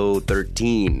Apollo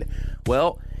 13?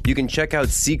 Well, you can check out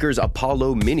Seeker's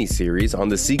Apollo miniseries on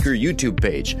the Seeker YouTube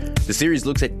page. The series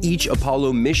looks at each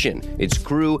Apollo mission, its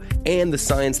crew, and the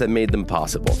science that made them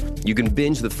possible. You can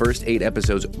binge the first 8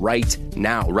 episodes right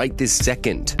now, right this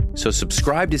second. So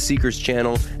subscribe to Seeker's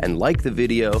channel and like the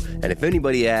video, and if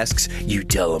anybody asks, you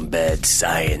tell them Bad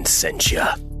Science sent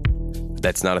ya.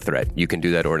 That's not a threat. You can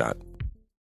do that or not.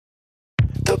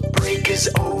 The break is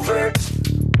over.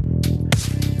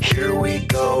 Here we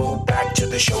go, back to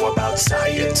the show about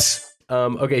science.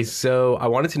 Okay, so I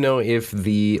wanted to know if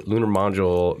the lunar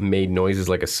module made noises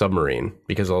like a submarine,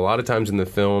 because a lot of times in the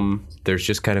film, there's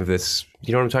just kind of this,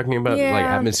 you know what I'm talking about? Yeah, like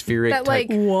atmospheric that type.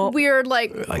 Like weird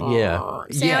like yeah.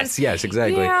 sound. Yes,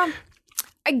 exactly. Yeah.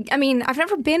 I mean, I've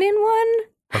never been in one.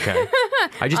 Okay.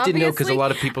 I just didn't know because a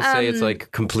lot of people say it's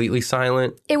like completely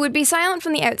silent. It would be silent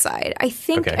from the outside. I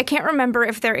think I can't remember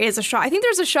if there is a shot. I think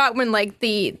there's a shot when like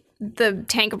the the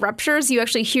tank ruptures, you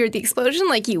actually hear the explosion.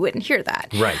 Like, you wouldn't hear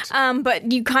that. Right.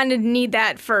 But you kind of need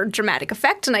that for dramatic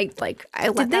effect. And I let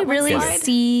Did they that really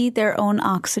see their own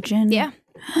oxygen? Yeah.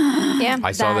 Yeah.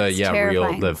 I saw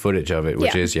the footage of it,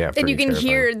 which is, and you can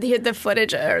hear the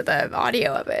footage or the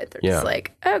audio of it. They're just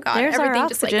like, oh, God, there's everything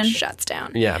just like shuts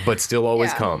down. Yeah, but still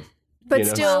always calm. But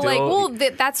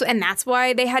that's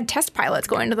why they had test pilots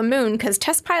going to the moon, because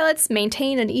test pilots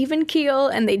maintain an even keel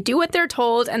and they do what they're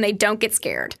told and they don't get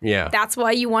scared. Yeah. That's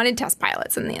why you wanted test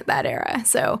pilots in that era.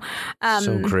 So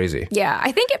crazy. Yeah,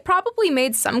 I think it probably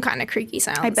made some kind of creaky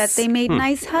sounds. I bet they made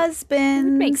nice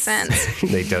husbands. Makes sense.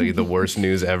 They tell you the worst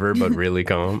news ever, but really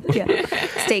calm. Yeah.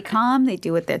 Stay calm. They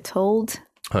do what they're told.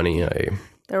 Honey,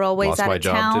 They're always lost out my of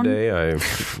job town. today. I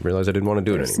realized I didn't want to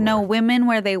do it There's anymore. no women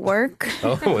where they work.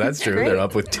 Oh, that's true. They're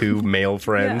up with 2 male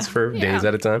friends for days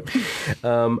at a time.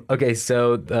 Okay,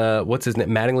 so what's his name?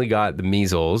 Mattingly got the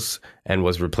measles and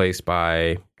was replaced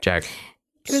by Jack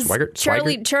Swigert?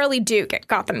 Charlie Duke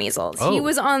got the measles. Oh. He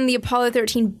was on the Apollo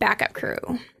 13 backup crew.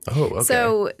 Oh, okay.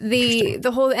 So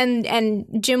the whole and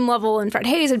Jim Lovell and Fred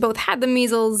Hayes had both had the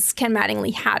measles. Ken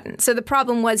Mattingly hadn't. So the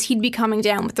problem was he'd be coming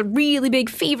down with a really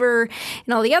big fever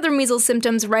and all the other measles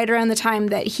symptoms right around the time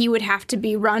that he would have to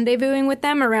be rendezvousing with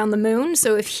them around the moon.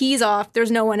 So if he's off, there's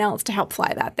no one else to help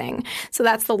fly that thing. So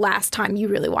that's the last time you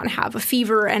really want to have a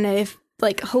fever and a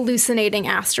hallucinating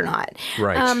astronaut.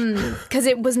 Right. Because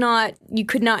it was not, you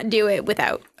could not do it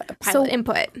without pilot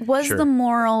input. Was the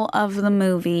moral of the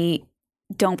movie,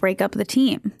 don't break up the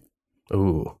team?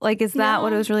 Ooh. Is that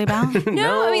what it was really about?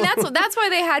 No, I mean, that's why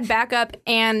they had backup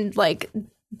and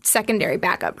secondary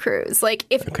backup crews.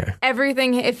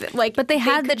 Everything, but they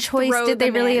had the choice. Did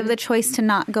they really have the choice to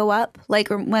not go up?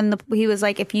 When he was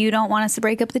like, if you don't want us to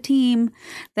break up the team,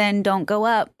 then don't go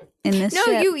up in this ship.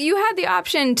 No, you had the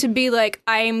option to be like,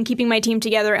 I'm keeping my team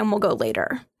together and we'll go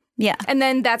later. Yeah. And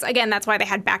then that's why they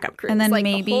had backup crews. And then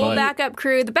maybe the whole backup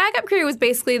crew. The backup crew was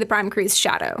basically the prime crew's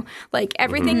shadow.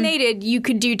 Everything they did, you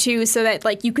could do too, so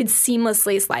that you could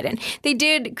seamlessly slide in. They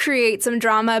did create some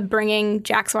drama bringing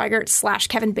Jack Swigert /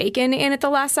 Kevin Bacon in at the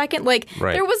last second.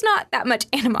 There was not that much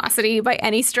animosity by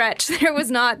any stretch. There was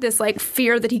not this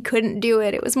fear that he couldn't do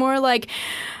it. It was more like,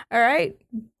 all right,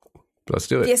 let's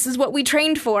do it. This is what we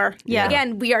trained for. Yeah.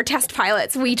 Again, we are test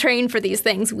pilots. We train for these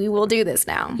things. We will do this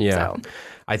now. Yeah. So,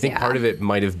 I think part of it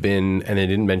might have been, and I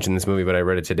didn't mention this movie, but I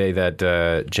read it today,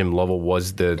 that Jim Lovell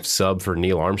was the sub for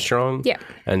Neil Armstrong. Yeah.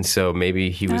 And so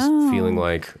maybe he was feeling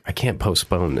like, I can't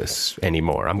postpone this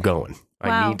anymore. I'm going.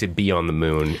 I need to be on the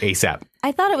moon ASAP.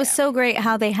 I thought it was so great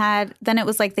how they had, then it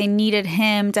was like they needed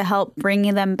him to help bring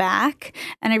them back.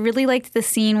 And I really liked the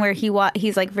scene where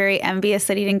he's very envious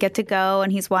that he didn't get to go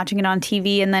and he's watching it on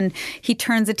TV. And then he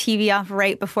turns the TV off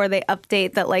right before they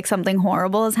update that something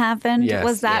horrible has happened. Yes,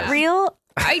 was that real?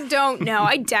 I don't know.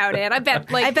 I doubt it. I bet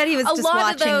he was just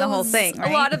watching the whole thing.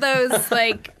 Right? A lot of those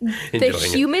the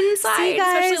human side,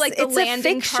 guys, especially the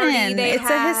landing party they had. It's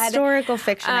a historical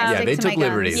fiction. They took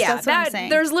liberties. Yeah, that's what I'm saying.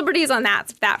 There's liberties on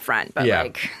that front, but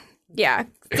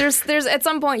there's at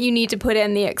some point you need to put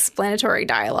in the explanatory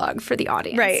dialogue for the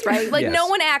audience, right? Yes. No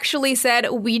one actually said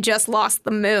we just lost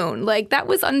the moon. That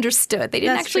was understood. They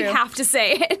didn't have to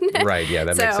say it. Right. Yeah,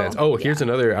 that makes sense. Oh, here's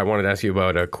another. I wanted to ask you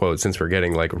about a quote since we're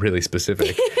getting really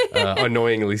specific,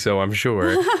 annoyingly so, I'm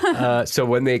sure. So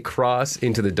when they cross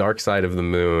into the dark side of the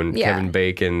moon, Kevin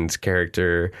Bacon's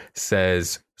character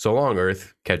says, "So long,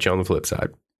 Earth. Catch you on the flip side."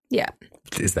 Yeah.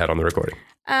 Is that on the recording?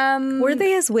 Were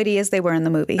they as witty as they were in the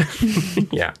movie?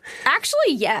 Yeah.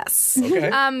 Actually, yes. Okay.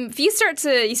 If you start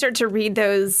to read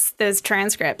those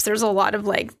transcripts, there's a lot of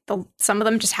some of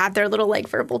them just had their little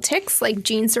verbal tics.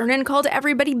 Gene Cernan called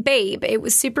everybody babe. It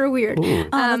was super weird.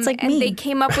 That's and me. they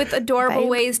came up with adorable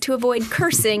ways to avoid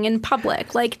cursing in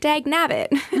public, dag nabbit.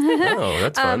 Oh,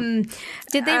 that's fun.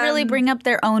 Did they really bring up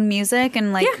their own music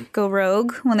and go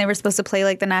rogue when they were supposed to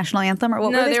play the national anthem, or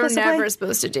what were they supposed to play? No, they were never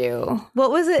supposed to do.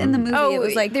 What was it in the movie? Oh, it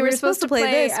was they were supposed to play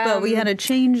this, but we had a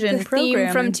change in the programming.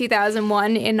 theme from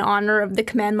 2001 in honor of the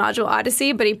Command Module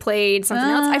Odyssey, but he played something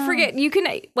else. I forget. You can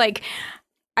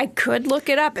I could look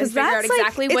it up and figure out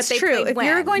exactly what they played. If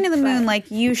you're going to the moon,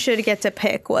 you should get to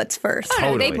pick what's first.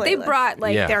 Totally. They brought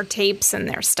their tapes and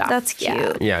their stuff. That's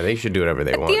cute. Yeah, they should do whatever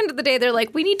they want. At the end of the day, they're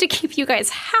we need to keep you guys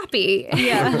happy.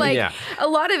 Yeah. A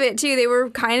lot of it too, they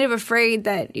were kind of afraid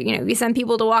that, you send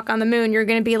people to walk on the moon, you're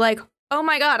going to be oh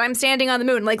my God, I'm standing on the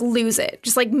moon. Lose it.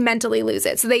 Just mentally lose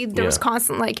it. So there was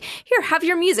constant here, have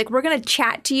your music. We're going to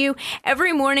chat to you.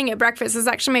 Every morning at breakfast is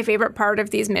actually my favorite part of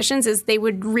these missions is they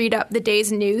would read up the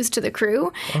day's news to the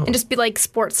crew and just be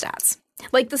sports stats.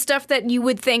 The stuff that you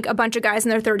would think a bunch of guys in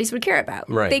their 30s would care about.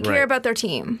 Right, they care about their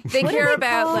team. They care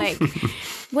about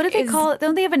What do they call it?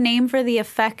 Don't they have a name for the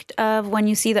effect of when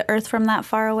you see the Earth from that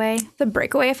far away? The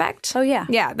breakaway effect. Oh, yeah.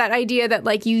 Yeah, that idea that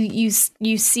like you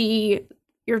see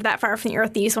you're that far from the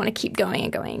Earth that you just want to keep going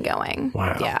and going and going.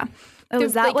 Wow. Yeah. Oh,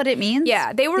 is that like, what it means?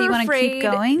 Yeah, they were so you afraid. Keep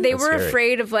going? They That's were scary.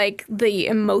 afraid of like the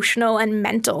emotional and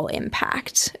mental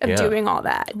impact of doing all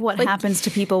that. What happens to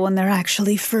people when they're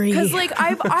actually free? Because like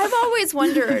I've always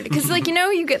wondered, because like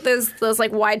you get those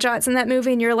like wide shots in that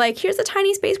movie, and you're like, here's a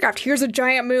tiny spacecraft, here's a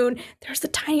giant moon, there's the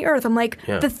tiny Earth. I'm like,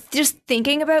 just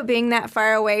thinking about being that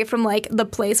far away from like the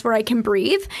place where I can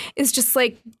breathe is just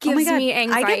like gives me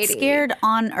anxiety. I get scared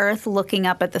on Earth looking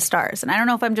up at the stars, and I don't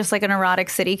know if I'm just like an erotic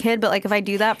city kid, but like if I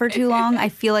do that for too long, I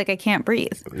feel like I can't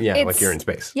breathe. Yeah, like you're in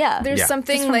space. Yeah, There's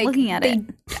something just from like looking at it.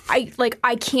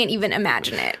 I can't even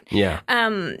imagine it. Yeah.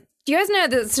 Do you guys know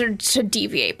this to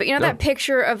deviate? But that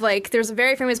picture of like, there's a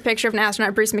very famous picture of an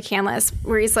astronaut, Bruce McCandless,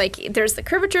 where he's like, there's the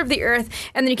curvature of the Earth,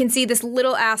 and then you can see this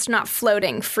little astronaut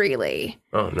floating freely.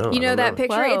 Oh, no. You know that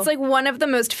picture? Whoa. It's like one of the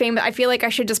most famous. I feel like I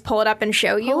should just pull it up and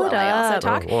show you while I also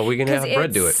talk. Well, we can have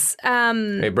Brett do it.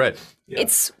 Hey, Brett.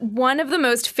 It's one of the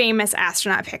most famous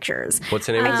astronaut pictures. What's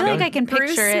the name of I this feel guy? like I can picture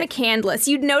Bruce it. McCandless.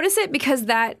 You'd notice it because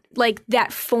that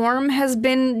form has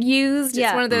been used.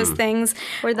 It's one of those things.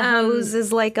 Where the hose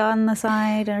is like on the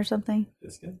side or something.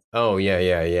 Oh, yeah.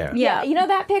 Yeah, you know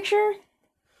that picture?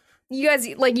 You guys,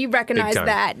 like, you recognize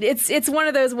that. It's one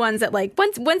of those ones that, like,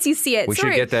 once you see it. We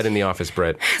should get that in the office,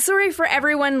 Brett. Sorry for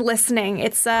everyone listening.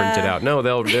 It's Print it out. No,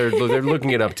 they're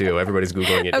looking it up too. Everybody's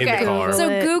Googling it in the car.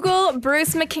 So Google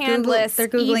Bruce McCandless, They're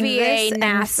Googling EVA, this NASA.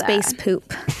 and space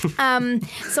poop.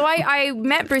 So I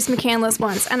met Bruce McCandless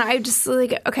once, and I just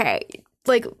like, okay,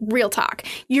 like real talk.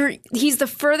 He's the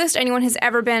furthest anyone has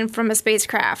ever been from a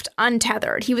spacecraft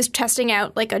untethered. He was testing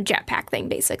out like a jetpack thing,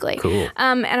 basically. Cool.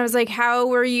 And I was like, how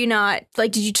were you not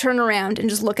like? Did you turn around and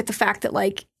just look at the fact that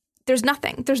like there's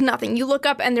nothing? There's nothing. You look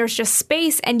up and there's just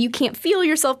space, and you can't feel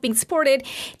yourself being supported.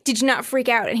 Did you not freak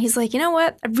out? And he's like, you know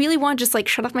what? I really want to just like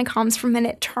shut off my comms for a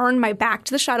minute, turn my back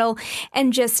to the shuttle,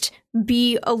 and just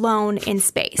be alone in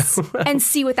space and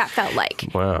see what that felt like.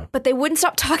 Wow. But they wouldn't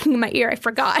stop talking in my ear. I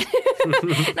forgot.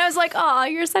 And I was like, oh,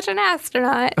 you're such an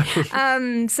astronaut.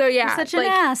 So yeah. You're such an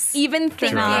ass. Even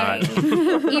thinking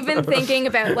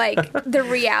about like the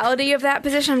reality of that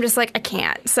position, I'm just like, I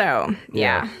can't. So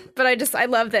yeah. But I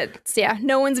love that,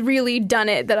 no one's really done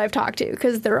it that I've talked to,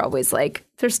 because they're always like,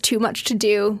 there's too much to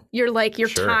do. You're like, your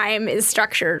time is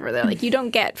structured where they're like, you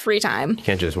don't get free time. You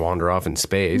can't just wander off in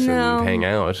space and hang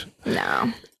out.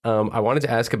 No. I wanted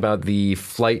to ask about the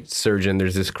flight surgeon.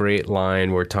 There's this great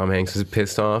line where Tom Hanks is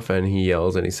pissed off and he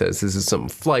yells and he says, "This is some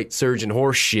flight surgeon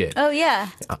horse shit." Oh, yeah.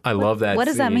 I love that. What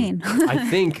does that mean? I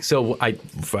think so. I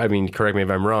mean, correct me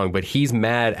if I'm wrong, but he's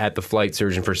mad at the flight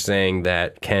surgeon for saying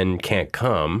that Ken can't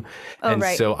come. And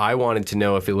so I wanted to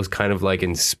know if it was kind of like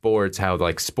in sports, how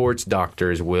like sports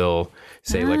doctors will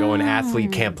say like, oh, an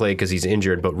athlete can't play because he's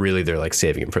injured, but really they're like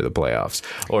saving him for the playoffs.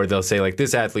 Or they'll say like,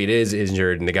 this athlete is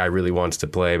injured and the guy really wants to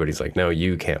play, but he's like, no,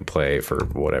 you can't play for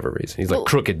whatever reason. He's like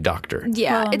crooked doctor.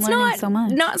 Yeah, I'm it's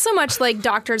learning not so much like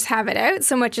doctors have it out,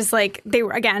 so much as like they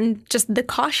were, again, just the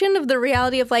caution of the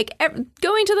reality of like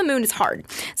going to the moon is hard.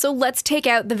 So let's take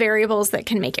out the variables that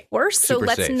can make it worse. So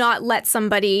let's not let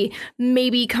somebody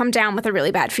maybe come down with a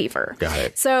really bad fever. Got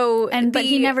it. So But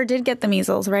he never did get the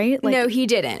measles, right? Like, no, he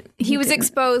didn't. He was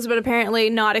exposed, but apparently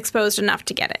not exposed enough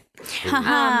to get it.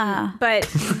 But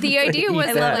the idea was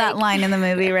I love that line in the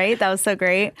movie, right? That was so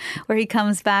great. Where he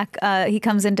comes back, he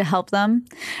comes in to help them,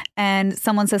 and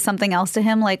someone says something else to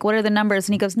him, like, "What are the numbers?"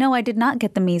 And he goes, "No, I did not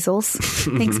get the measles.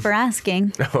 Thanks for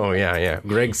asking." Oh, yeah.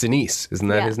 Greg Sinise, isn't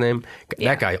that his name?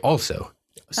 That guy also.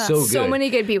 So good. So many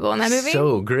good people in that movie.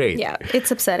 So great. Yeah.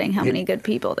 It's upsetting how many good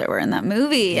people there were in that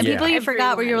movie. And people you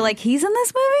forgot where you were like, he's in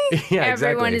this movie? Yeah,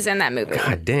 Everyone exactly. is in that movie.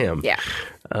 God damn. Yeah.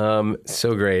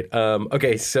 So great.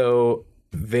 Okay, so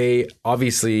they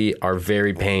obviously are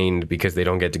very pained because they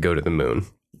don't get to go to the moon.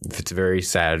 It's very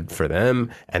sad for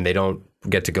them, and they don't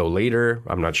get to go later.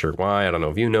 I'm not sure why. I don't know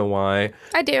if you know why.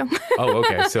 I do. Oh,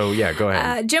 okay. So yeah, go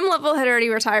ahead. Jim Lovell had already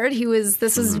retired.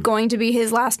 This was going to be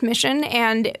his last mission,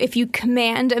 and if you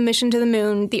command a mission to the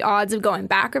moon, the odds of going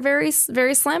back are very,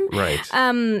 very slim.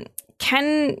 Right.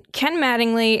 Ken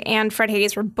Mattingly and Fred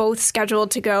Haise were both scheduled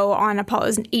to go on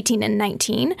Apollos 18 and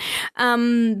 19,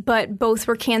 but both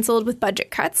were canceled with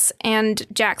budget cuts, and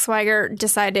Jack Swigert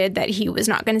decided that he was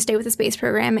not going to stay with the space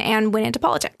program and went into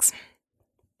politics.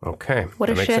 Okay. What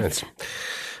that a makes shift. sense.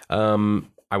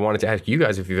 I wanted to ask you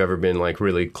guys if you've ever been like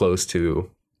really close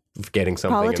to getting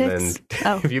something Politics? and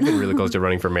then if you've been really close to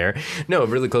running for mayor. No,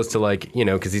 really close to like,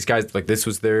 because these guys, like, this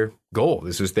was their goal.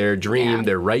 This was their dream. Yeah.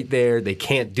 They're right there. They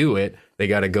can't do it. they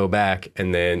got to go back,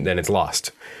 and then it's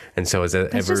lost. And so is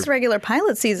that It's just regular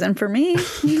pilot season for me.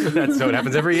 That's so it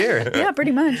happens every year. Yeah,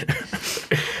 pretty much.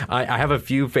 I have a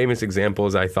few famous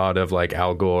examples I thought of, like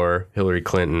Al Gore, Hillary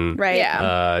Clinton. Right.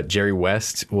 Yeah. Jerry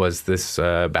West was this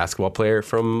basketball player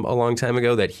from a long time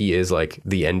ago that he is like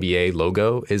the NBA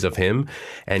logo is of him.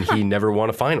 And he never won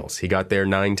a finals. He got there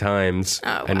 9 times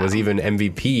and was even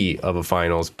MVP of a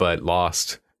finals, but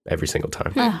lost every single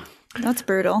time. That's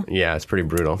brutal. Yeah, it's pretty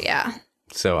brutal. Yeah.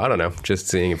 So I don't know, just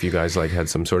seeing if you guys like had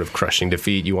some sort of crushing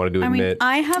defeat you wanted to admit.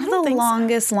 I have the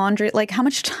longest laundry. Like, how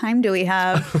much time do we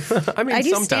have? I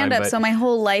do stand up, so my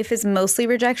whole life is mostly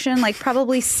rejection. Like,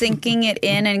 probably sinking it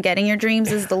in and getting your dreams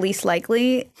is the least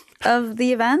likely of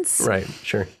the events. Right,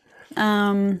 sure.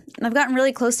 I've gotten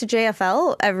really close to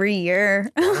JFL every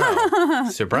year. Wow.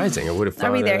 Surprising. I would have thought.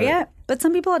 Are we there yet? But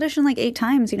some people audition like 8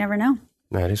 times. You never know.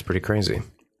 That is pretty crazy.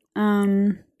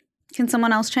 Can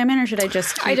someone else chime in, or should I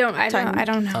just? I don't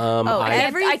know.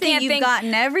 Everything you've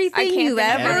gotten, everything you've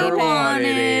ever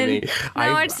wanted. No,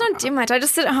 I just don't do much. I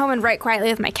just sit at home and write quietly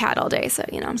with my cat all day. So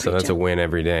So that's a win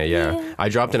every day. Yeah. I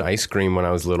dropped an ice cream when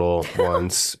I was little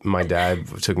once. My dad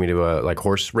took me to a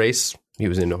horse race. He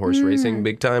was into horse racing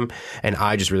big time, and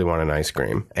I just really wanted an ice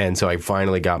cream. And so I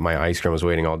finally got my ice cream. I was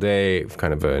waiting all day,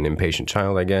 kind of an impatient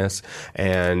child, I guess.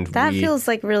 And that feels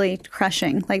like really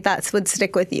crushing. Like that would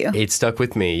stick with you. It stuck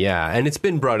with me, yeah. And it's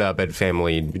been brought up at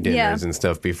family dinners and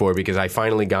stuff before because I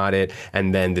finally got it,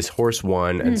 and then this horse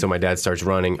won, and so my dad starts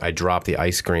running. I drop the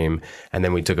ice cream, and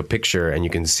then we took a picture, and you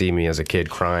can see me as a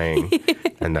kid crying,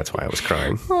 and that's why I was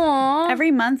crying. Aww. Every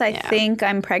month I think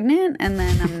I'm pregnant, and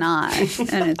then I'm not.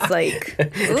 And it's like,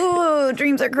 ooh,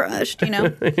 dreams are crushed,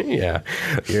 Yeah,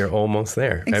 you're almost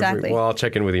there. Exactly. I'll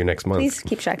check in with you next month. Please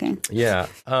keep checking. Yeah.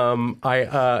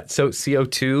 So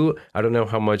CO2, I don't know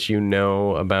how much you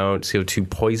know about CO2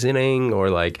 poisoning or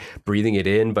like breathing it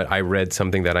in, but I read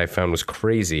something that I found was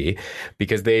crazy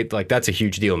because that's a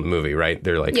huge deal in the movie, right?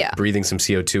 They're like breathing some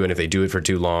CO2, and if they do it for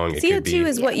too long, it could be... CO2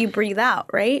 is what you breathe out,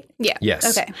 right? Yeah.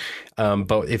 Yes. Okay.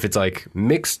 But if it's like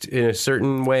mixed in a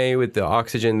certain way with the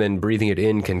oxygen, then breathing it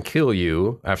in can kill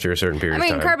you after a certain period of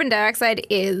time. Carbon dioxide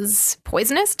is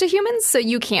poisonous to humans, so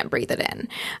you can't breathe it in.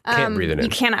 Can't breathe it in. You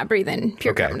cannot breathe in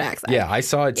pure carbon dioxide. Yeah, I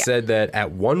saw it said that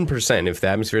at 1%, if the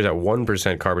atmosphere is at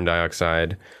 1% carbon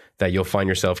dioxide, that you'll find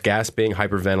yourself gasping,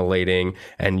 hyperventilating,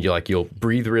 and you'll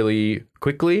breathe really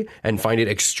quickly and find it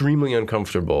extremely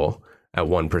uncomfortable at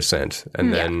 1%.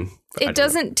 And then... It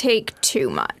doesn't take too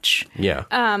much. Yeah.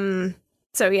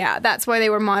 So yeah, that's why they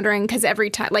were monitoring, because every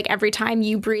time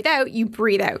you breathe out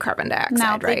carbon dioxide.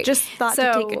 Now right? they just thought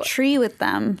to take a tree with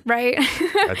them, right?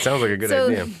 That sounds like a good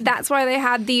idea. That's why they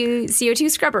had the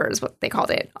CO2 scrubbers, what they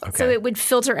called it. Okay. So it would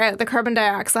filter out the carbon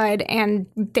dioxide, and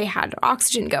they had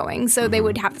oxygen going. So they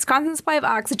would have this constant supply of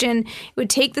oxygen. It would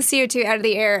take the CO2 out of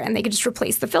the air, and they could just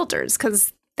replace the filters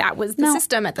because that was the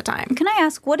system at the time. Can I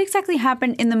ask, what exactly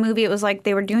happened in the movie? It was like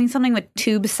they were doing something with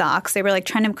tube socks. They were like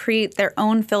trying to create their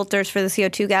own filters for the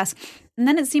CO2 gas. And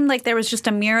then it seemed like there was just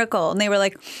a miracle. And they were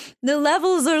like, the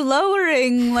levels are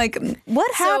lowering. Like,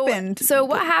 what happened? So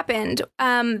what happened?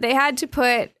 They had to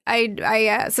put they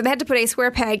had to put a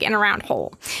square peg in a round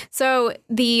hole. So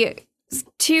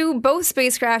both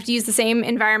spacecraft used the same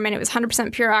environment. It was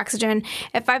 100% pure oxygen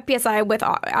at 5 psi with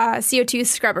CO2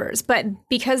 scrubbers. But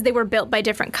because they were built by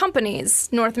different companies,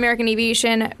 North American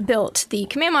Aviation built the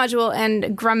command module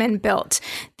and Grumman built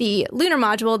the lunar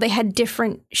module, they had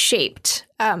different shaped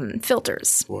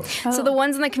filters. Whoa. So the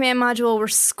ones in the command module were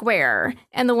square,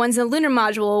 and the ones in the lunar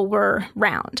module were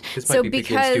round. This might be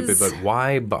stupid,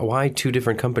 but why 2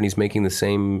 different companies making the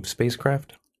same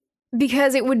spacecraft?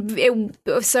 Because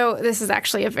so this is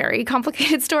actually a very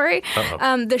complicated story.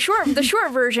 The short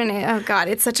version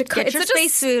it's such a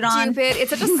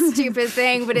stupid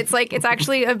thing, but it's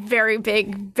actually a very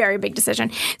big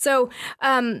decision. So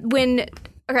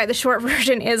the short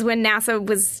version is when NASA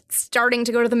was starting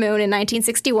to go to the moon in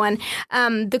 1961,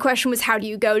 the question was, how do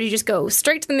you go? Do you just go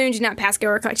straight to the moon, do you not pass go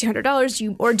or collect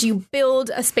 $200? Or do you build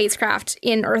a spacecraft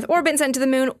in Earth orbit and send to the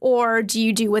moon? Or do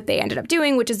you do what they ended up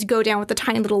doing, which is go down with a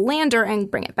tiny little lander and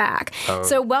bring it back?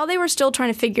 So while they were still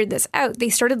trying to figure this out, they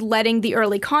started letting the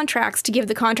early contracts to give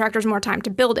the contractors more time to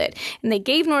build it. And they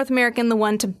gave North American the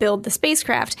one to build the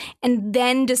spacecraft, and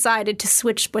then decided to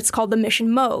switch what's called the mission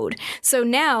mode. So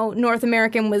now North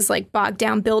American was like bogged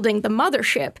down building the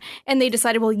mothership, and they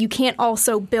decided, well, you can't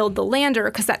also build the lander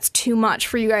because that's too much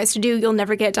for you guys to do. You'll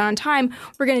never get it done on time.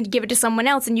 We're going to give it to someone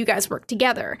else, and you guys work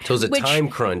together. So it was a time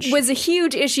crunch. Was a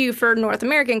huge issue for North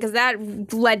American because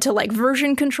that led to like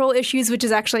version control issues, which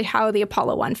is actually how the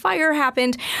Apollo 1 fire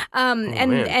happened.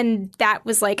 And that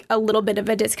was like a little bit of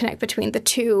a disconnect between the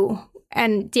two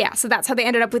And yeah, so that's how they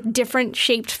ended up with different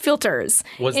shaped filters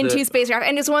into spacecraft.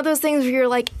 And it's one of those things where you're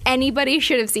like, anybody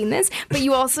should have seen this, but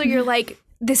you're like,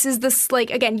 this is this, like,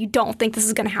 again, you don't think this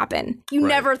is going to happen. You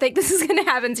never think this is going to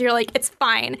happen. So you're like, it's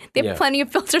fine. They have plenty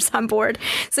of filters on board.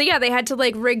 So yeah, they had to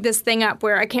like rig this thing up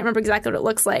where I can't remember exactly what it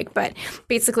looks like, but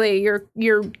basically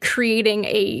you're creating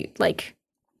a like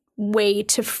way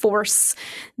to force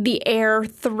the air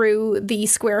through the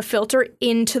square filter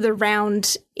into the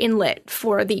round inlet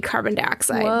for the carbon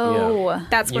dioxide. Whoa. Yeah.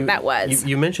 That's what that was.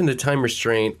 You mentioned the time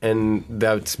restraint, and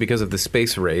that's because of the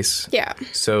space race. Yeah.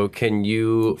 So can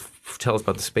you tell us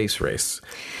about the space race?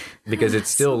 Because it's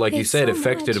still, like you said,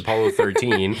 affected Apollo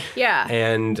 13. Yeah.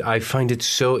 And I find it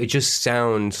just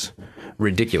sounds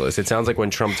ridiculous. It sounds like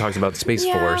when Trump talks about the Space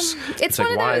Force. It's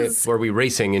like, why are we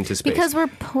racing into space? Because we're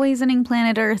poisoning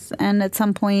planet Earth, and at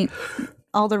some point,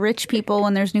 all the rich people,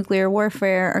 when there's nuclear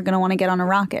warfare, are going to want to get on a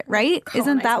rocket, right?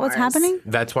 Isn't that what's happening?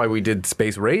 That's why we did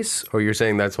space race? Or you're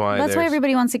saying that's why That's why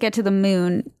everybody wants to get to the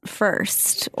moon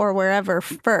first, or wherever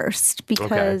first,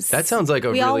 because that sounds like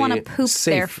we all want to poop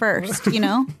there first, you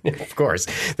know? Of course.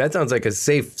 That sounds like a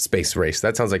safe space race.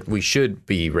 That sounds like we should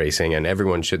be racing, and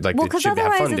everyone should, like, it should have funding. Well,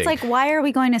 because otherwise it's like, why are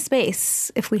we going to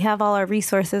space if we have all our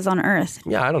resources on Earth?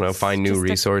 Yeah, I don't know. Find new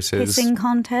resources. A pissing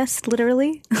contest,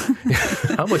 literally.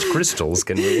 How much crystals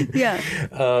can we? Yeah.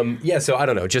 So I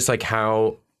don't know, just like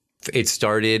how it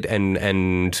started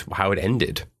and how it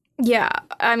ended. Yeah,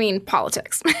 I mean,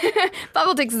 politics.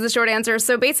 Politics is the short answer.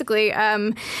 So basically,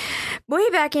 way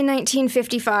back in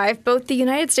 1955, both the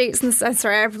United States and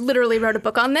I've literally wrote a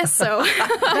book on this, so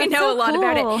I know a lot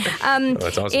about it.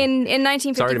 That's awesome. In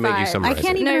 1955. Sorry to make you summarize. I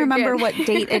can't even remember what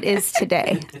date it is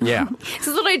today. Yeah. This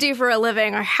is what I do for a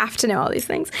living. I have to know all these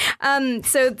things.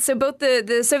 So both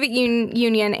the Soviet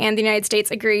Union and the United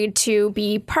States agreed to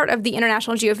be part of the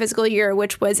International Geophysical Year,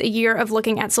 which was a year of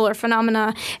looking at solar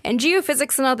phenomena and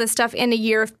geophysics and all this stuff in a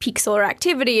year of peak solar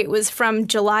activity. It was from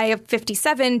July of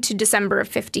 57 to December of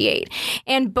 58.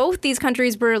 And both these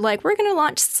countries were like, we're going to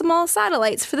launch small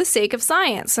satellites for the sake of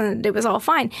science. And it was all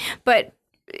fine. But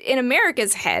in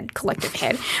America's collective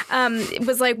head, it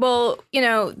was like, well,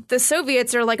 the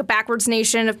Soviets are like a backwards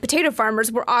nation of potato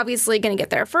farmers. We're obviously going to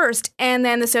get there first. And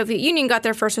then the Soviet Union got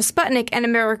there first with Sputnik, and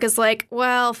America's like,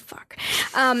 well, fuck.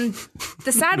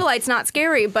 The satellite's not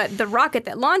scary, but the rocket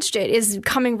that launched it is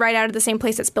coming right out of the same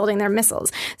place that's building their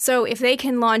missiles. So if they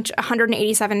can launch a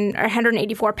 187 or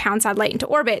 184 pound satellite into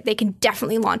orbit, they can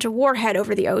definitely launch a warhead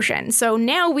over the ocean. So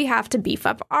now we have to beef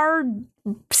up our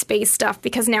space stuff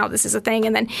because now this is a thing.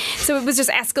 And then so it was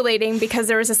just escalating because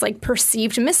there was this like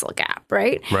perceived missile gap,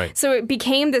 right? So it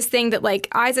became this thing that like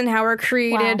Eisenhower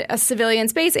created a civilian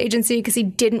space agency because he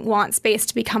didn't want space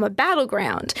to become a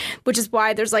battleground, which is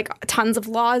why there's like tons of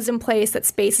laws in place that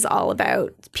space is all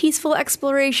about peaceful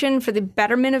exploration for the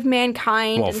betterment of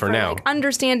mankind. Well, and for now, like,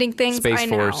 understanding things. Space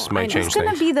Force might change things. It's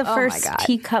going to be the first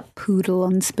teacup poodle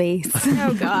on space.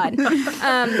 Oh God.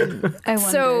 I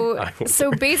wonder.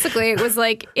 So basically it was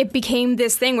like it became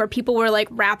this thing where people were like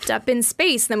wrapped up in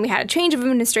space. Then we had a change of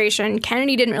administration.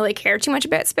 Kennedy didn't really care too much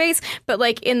about space, but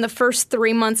like in the first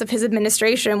 3 months of his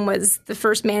administration was the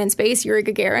first man in space, Yuri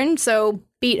Gagarin. So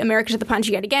beat America to the punch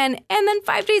yet again. And then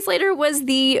 5 days later was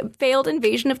the failed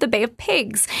invasion of the Bay of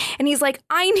Pigs. And he's like,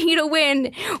 I need a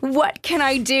win. What can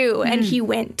I do? And he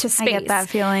went to space. I get that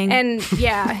feeling. And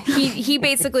yeah, he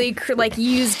basically like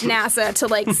used NASA to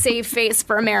like save face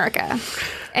for America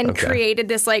and created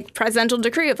this like presidential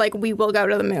decree of like, we will go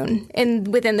to the moon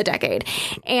within the decade.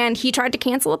 And he tried to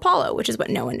cancel Apollo, which is what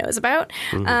no one knows about,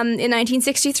 in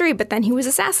 1963. But then he was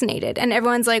assassinated. And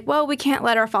everyone's like, well, we can't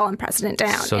let our fallen president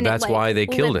down. So and that's why they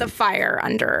killed him. The fire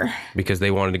under. Because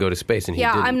they wanted to go to space and he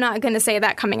didn't. I'm not going to say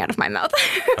that coming out of my mouth.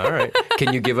 All right.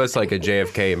 Can you give us like a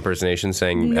JFK impersonation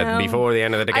saying before the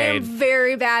end of the decade? I am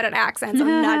very bad at accents. I'm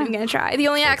not even going to try. The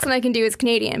only accent I can do is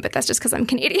Canadian, but that's just because I'm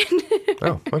Canadian.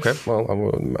 Oh, okay.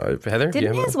 Well, Heather?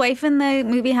 Didn't his wife in the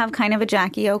movie have kind of a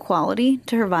Jackie O quality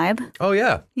to her vibe? Oh,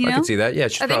 yeah. I can see that. Yeah,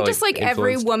 I think just like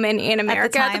every woman in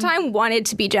America at the time wanted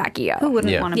to be Jackie O. Who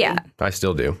wouldn't want to be? I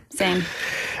still do. Same.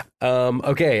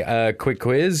 Okay, quick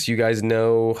quiz. You guys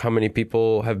know how many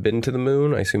people have been to the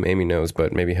moon? I assume Amy knows,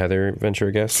 but maybe Heather, venture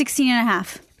a guess? 16 and a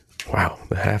half. Wow,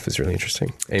 the half is really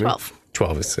interesting. Amy? 12.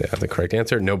 12 is the correct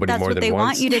answer. Nobody more than once. That's what they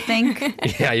want you to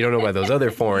think. Yeah, you don't know about those other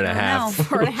 4.5.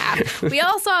 4.5. We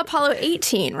all saw Apollo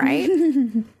 18, right?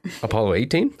 Apollo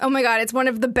 18? Oh my God, it's one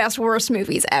of the best, worst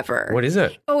movies ever. What is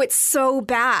it? Oh, it's so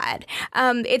bad.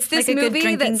 It's this like a movie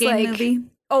good drinking that's game like... movie?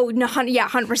 Oh, no,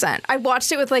 100%. I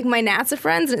watched it with like my NASA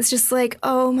friends, and it's just like,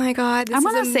 oh my God, this I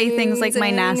want is to say things like my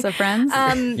amazing. NASA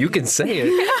friends. You can say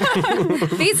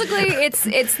it. Basically,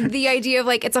 it's the idea of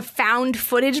like it's a found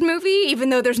footage movie, even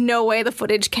though there's no way the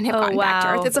footage can have gotten back to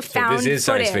Earth. It's a found this is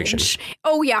footage. science fiction.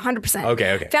 Oh yeah, 100%.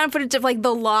 Okay. Found footage of like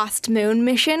the Lost Moon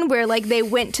mission, where like they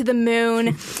went to the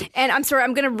moon, and I'm sorry,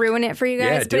 I'm gonna ruin it for you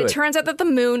guys, but it turns out that the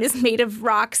moon is made of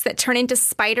rocks that turn into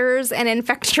spiders and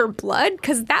infect your blood,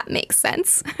 because that makes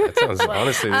sense. That sounds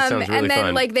honestly, this sounds really and then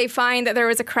fun. like they find that there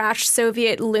was a crashed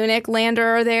Soviet Lunik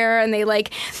lander there, and they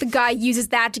like the guy uses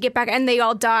that to get back, and they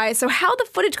all die. So how the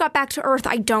footage got back to Earth,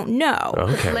 I don't know.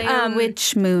 Okay.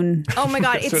 Which moon? Oh my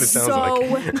God, it's so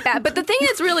bad. But the thing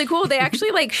that's really cool, they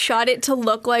actually like shot it to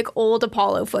look like old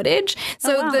Apollo footage.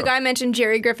 So the guy mentioned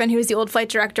Jerry Griffin, who is the old flight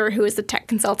director, who is the tech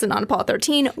consultant on Apollo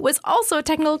 13, was also a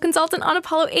technical consultant on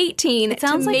Apollo 18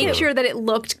 to make sure that it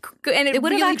looked good. And it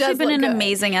would really have actually does been look an good.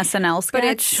 amazing SNL sketch.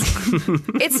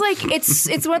 But it's like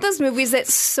it's one of those movies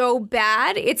that's so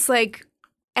bad it's like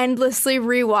endlessly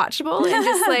rewatchable and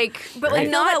just like but like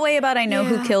I feel that way about I Know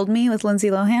Who Killed Me with Lindsay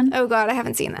Lohan. Oh God, I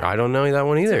haven't seen that. I don't know that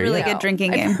one either. It's a really good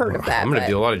drinking game. I've heard of that. I'm going to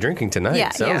do a lot of drinking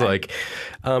tonight. Sounds like.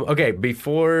 Okay,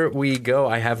 before we go,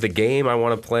 I have the game I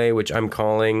want to play, which I'm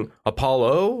calling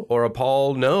Apollo or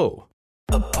Apollo No.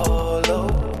 Apollo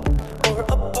or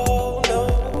Apollo.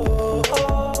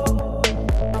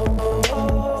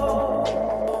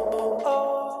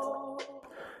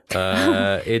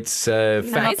 It's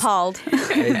I'm appalled.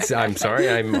 I'm sorry.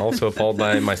 I'm also appalled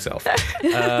by myself.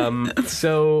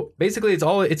 So basically,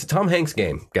 it's a Tom Hanks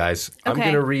game, guys. I'm Okay.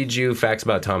 going to read you facts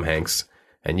about Tom Hanks,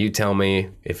 and you tell me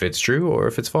if it's true or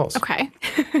if it's false. Okay.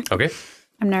 Okay?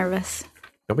 I'm nervous.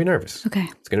 Don't be nervous. Okay.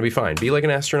 It's going to be fine. Be like an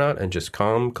astronaut and just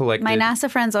calm, collected. My NASA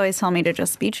friends always tell me to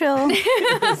just be chill.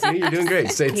 See, you're doing great.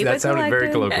 That sounded very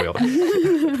colloquial.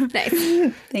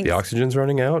 Nice. Thanks. The oxygen's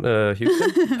running out,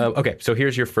 Houston. Okay, so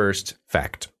here's your first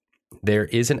fact. There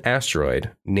is an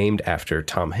asteroid named after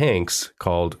Tom Hanks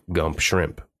called Gump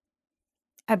Shrimp.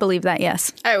 I believe that,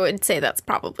 yes. I would say that's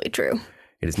probably true.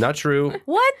 It is not true.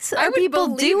 What I are would people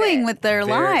believe doing it. with their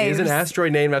There lives? is an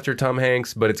asteroid named after Tom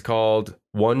Hanks, but it's called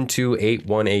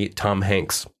 12818 Tom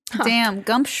Hanks. Damn,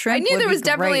 Gump Shrimp. I knew would there be was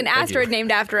definitely an great. asteroid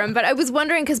named after him, but I was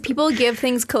wondering because people give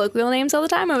things colloquial names all the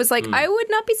time. I was like, I would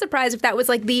not be surprised if that was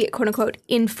like the quote unquote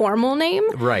informal name.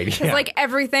 Right, Because yeah. like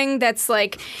everything that's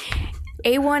like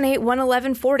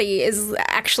A1811140 is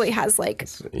actually has like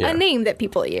a name that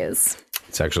people use.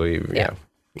 It's actually,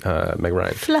 Meg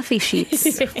Ryan. Fluffy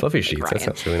sheets. Fluffy sheets. That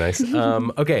sounds really nice.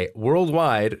 Okay,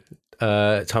 worldwide,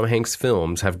 Tom Hanks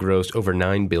films have grossed over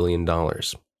 $9 billion.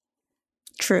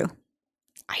 True.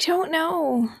 I don't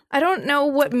know. I don't know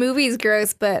what movies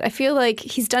gross, but I feel like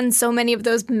he's done so many of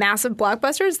those massive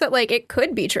blockbusters that like it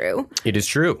could be true. It is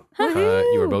true.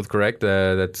 You are both correct.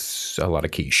 That's a lot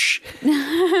of quiche.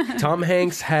 Tom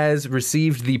Hanks has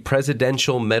received the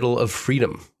Presidential Medal of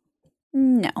Freedom.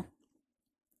 No.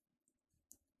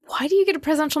 Why do you get a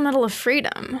Presidential Medal of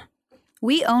Freedom?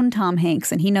 We own Tom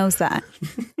Hanks, and he knows that.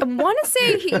 I want to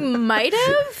say he might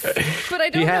have, but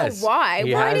I don't know why.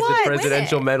 He Why has did the he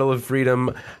Presidential win it? Medal of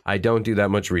Freedom. I don't do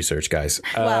that much research, guys.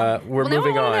 We're now I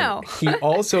moving wanna on. know. He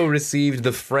also received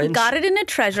the French. Got it in a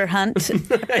treasure hunt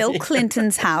at Bill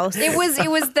Clinton's house. It was the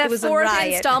was a fourth riot.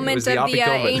 It installment was of the the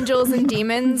Afikoman. Angels and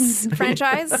Demons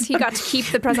franchise. He got to keep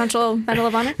the Presidential Medal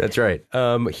of Honor. That's right.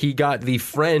 He got the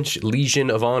French Legion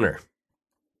of Honor.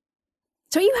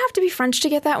 Don't you have to be French to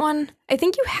get that one? I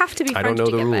think you have to be I French don't know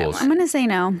to the get that rules. one. I'm going to say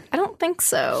no. I don't think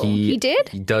so. He did?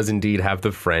 He does indeed have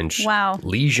the French Wow.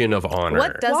 Legion of Honor.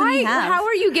 What doesn't Why? he have? How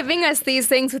are you giving us these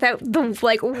things without the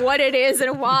like what it is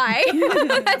and why?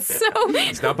 That's so.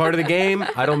 It's not part of the game.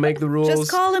 I don't make the rules. Just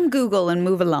call him Google and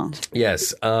move along.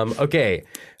 Yes. Okay.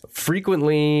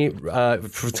 Frequently,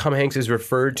 Tom Hanks is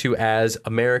referred to as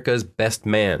America's best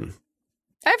man.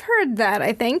 I've heard that.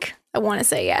 I think I want to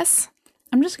say yes.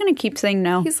 I'm just going to keep saying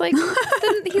no. He's like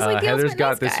the Heather's ultimate got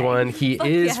nice this guy. one. He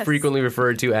is yes. frequently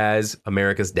referred to as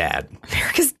America's dad.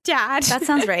 America's dad. That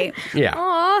sounds right. Yeah.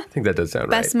 Aw. I think that does sound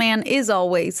Best man is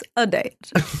always a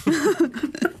date.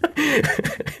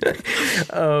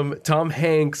 right. Tom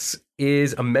Hanks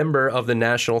is a member of the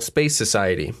National Space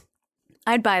Society.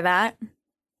 I'd buy that.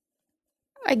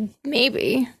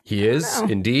 Maybe. He is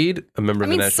indeed a member of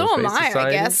the National so Space am I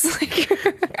Society. I guess.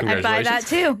 I buy that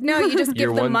too. No, you just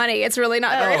give them money. It's really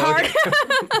not very hard.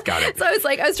 Okay. Got it. So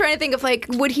I was trying to think of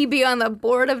would he be on the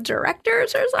board of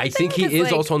directors or something? I think he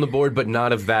is also on the board, but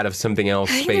not of that, of something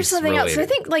else. I think there's something else. So I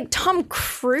think Tom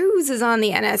Cruise is on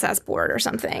the NSS board or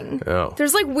something. Oh.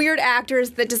 There's weird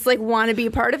actors that just want to be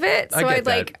a part of it. So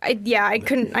I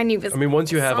couldn't. I knew this. I mean,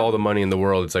 once you have all the money in the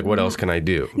world, it's what else can I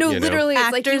do? No, literally, it's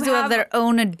actors who have their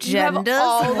own agendas. You have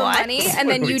all the money, and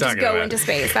then you just go about? Into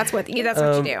space. That's what you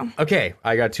do. Okay,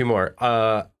 I got two more.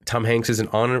 Tom Hanks is an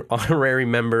honorary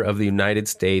member of the United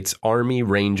States Army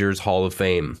Rangers Hall of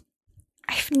Fame.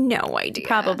 I have no idea.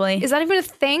 Probably. Is that even a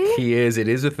thing? He is. It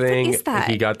is a thing. What is that?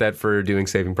 He got that for doing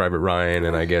Saving Private Ryan,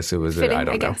 and I guess it was, Fitting, I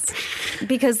don't know.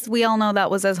 Because we all know that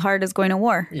was as hard as going to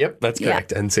war. Yep, that's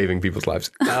correct. And saving people's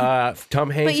lives. Tom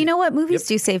Hanks. But you know what? Movies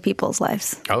do save people's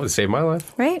lives. Oh, to save my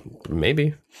life? Right?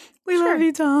 Maybe. We love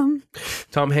you, Tom.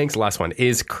 Tom Hanks, last one,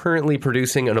 is currently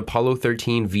producing an Apollo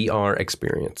 13 VR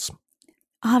experience.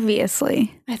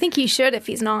 Obviously. I think he should if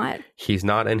he's not. He's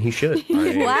not, and he should.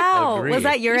 Wow. agree. Was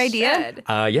that your idea?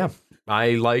 Yeah.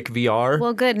 I like VR.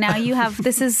 Well, good. Now you have,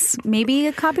 this is maybe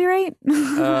a copyright?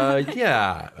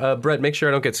 Yeah. Brett, make sure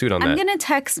I don't get sued on that. I'm going to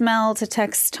text Mel to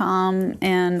text Tom,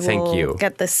 and we'll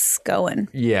get this going.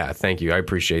 Yeah, thank you. I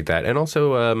appreciate that. And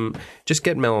also, just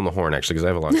get Mel on the horn, actually, because I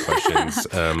have a lot of questions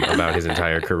about his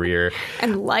entire career.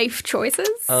 And life choices.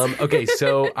 Okay,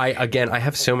 so I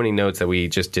have so many notes that we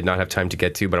just did not have time to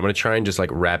get to, but I'm going to try and just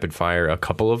rapid fire a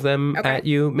couple of them at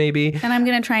you, maybe. And I'm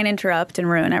going to try and interrupt and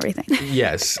ruin everything.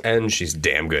 Yes, and she's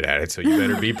damn good at it, so you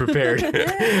better be prepared.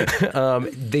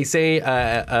 They say,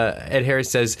 Ed Harris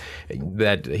says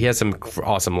that he has some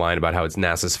awesome line about how it's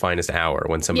NASA's finest hour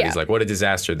when somebody's like, what a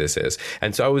disaster this is.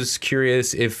 And so I was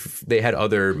curious if they had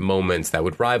other moments that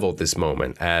would rival this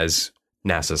moment as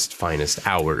NASA's finest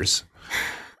hours.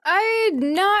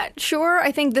 I'm not sure.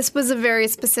 I think this was a very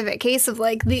specific case of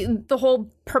the whole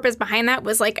purpose behind that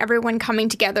was everyone coming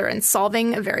together and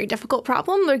solving a very difficult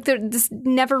problem. This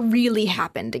never really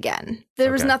happened again.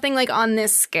 There was nothing on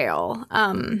this scale.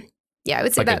 Yeah, I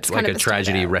would say that's kind of a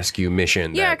tragedy rescue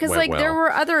mission. Yeah, because there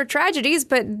were other tragedies,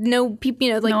 but no people,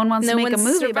 no one wants to make a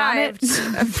movie about it.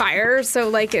 A fire,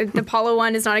 so the Apollo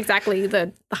one is not exactly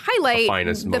the highlight,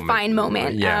 the fine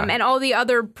moment. Yeah. And all the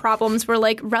other problems were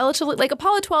relatively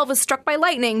Apollo 12 was struck by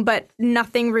lightning, but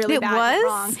nothing really bad went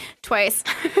wrong twice.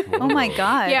 Oh my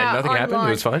god! Yeah, and nothing happened. Launch.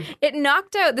 It was fine. It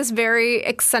knocked out this very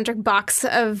eccentric box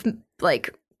of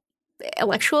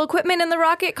electrical equipment in the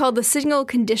rocket called the signal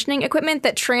conditioning equipment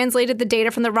that translated the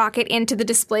data from the rocket into the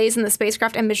displays in the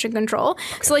spacecraft and mission control.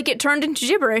 So it turned into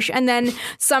gibberish, and then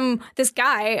this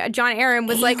guy, John Aaron,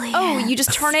 was oh, you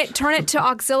just turn it to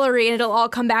auxiliary and it'll all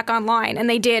come back online. And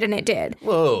they did, and it did.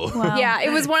 Whoa. Wow. Yeah, it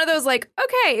was one of those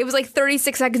okay, it was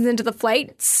 36 seconds into the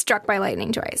flight, struck by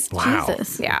lightning twice. Wow.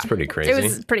 Jesus. Yeah. It's pretty crazy. It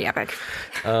was pretty epic.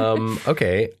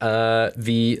 Okay.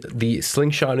 The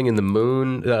slingshotting in the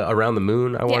moon, around the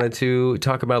moon, I wanted to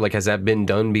talk about. Has that been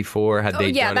done before? Had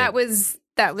they done that was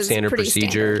standard pretty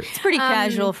procedure? Standard. It's pretty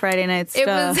casual Friday night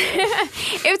stuff.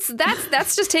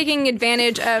 That's just taking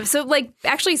advantage of. So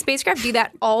actually spacecraft do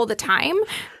that all the time.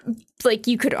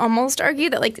 You could almost argue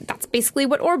that that's basically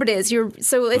what orbit is. It's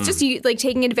just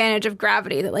taking advantage of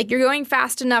gravity, that you're going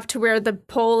fast enough to where the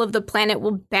pole of the planet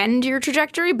will bend your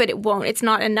trajectory, but it won't. It's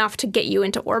not enough to get you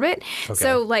into orbit. Okay.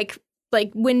 So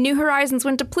when New Horizons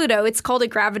went to Pluto, it's called a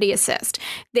gravity assist.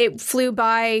 They flew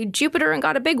by Jupiter and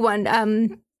got a big one.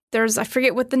 I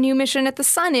forget what the new mission at the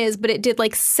sun is, but it did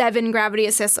 7 gravity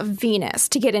assists of Venus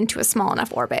to get into a small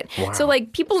enough orbit. Wow. So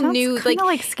people Sounds knew like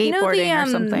skateboarding or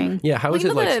something. Yeah, how is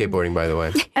it skateboarding, by the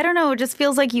way? I don't know. It just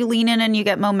feels like you lean in and you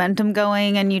get momentum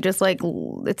going, and you just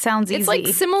it sounds easy.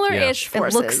 It's similar-ish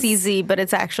forces. It looks easy, but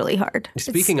it's actually hard.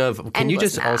 Speaking of, can you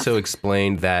just also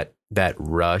explain that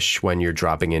rush when you're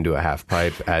dropping into a half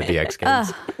pipe at the X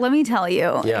Games? Let me tell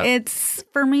you, it's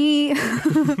for me.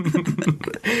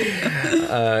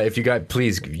 If you got,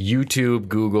 please YouTube,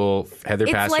 Google Heather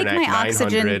Pasternak. It's like my 900.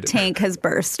 oxygen tank has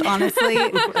burst. Honestly,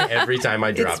 every time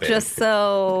I drop it's just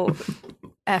so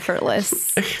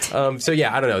effortless. So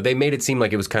yeah, I don't know. They made it seem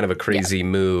like it was kind of a crazy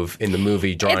move in the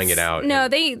movie, drawing it out. No,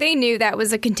 they knew that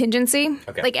was a contingency.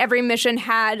 Okay. Every mission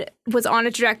was on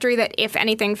a trajectory that if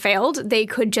anything failed, they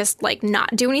could just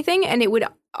not do anything, and it would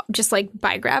just like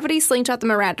by gravity, slingshot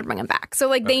them around to bring them back. So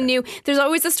like they knew. There's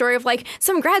always a story of like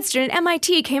some grad student at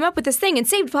MIT came up with this thing and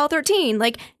saved Apollo 13.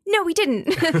 Like, no, we didn't.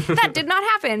 That did not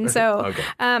happen. So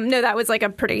no, that was like a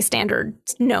pretty standard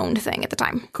known thing at the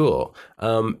time. Cool.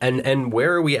 And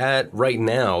where are we at right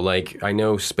now? Like, I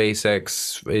know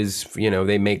SpaceX is,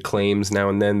 they make claims now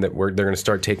and then that they're going to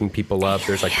start taking people up.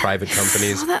 There's like private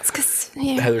companies. Well, that's because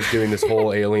Heather's doing this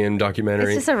whole alien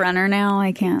documentary. It's just a runner now.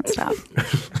 I can't stop.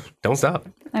 Don't stop.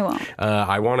 I won't.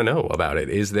 I want to know about it.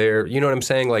 Is there, you know what I'm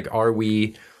saying? Like,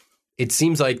 it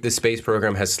seems like the space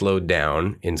program has slowed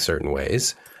down in certain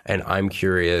ways. And I'm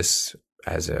curious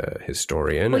as a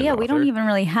historian. Well, we don't even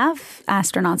really have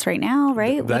astronauts right now,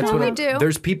 right? That's what we do.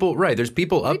 There's people, right. There's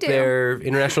people up there,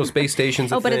 International Space Station's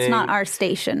but it's not our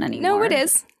station anymore. No, it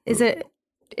is. Is it?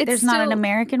 There's not an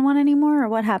American one anymore, or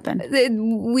what happened?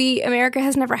 America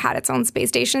has never had its own space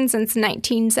station since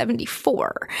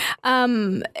 1974.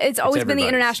 It's always been the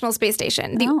International Space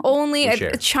Station. The only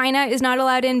China is not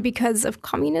allowed in because of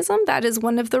communism. That is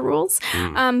one of the rules.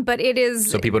 But it is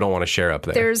so people don't want to share up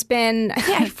there. There's been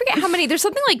I forget how many. There's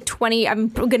something like 20. I'm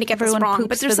going to get this wrong,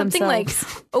 but there's something like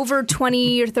over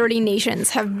 20 or 30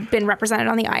 nations have been represented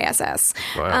on the ISS.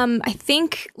 Wow. I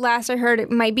think last I heard it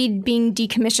might be being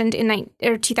decommissioned in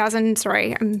 2000.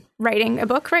 Sorry, I'm writing a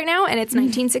book right now, and it's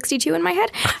 1962 in my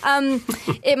head.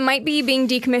 It might be being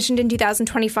decommissioned in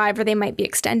 2025, or they might be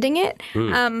extending it.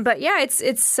 But yeah,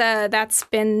 it's that's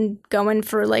been going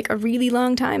for like a really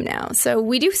long time now. So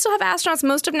we do still have astronauts.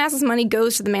 Most of NASA's money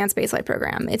goes to the manned spaceflight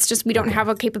program. It's just we don't have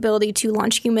a capability to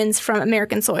launch humans from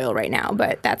American soil right now.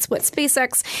 But that's what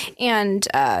SpaceX and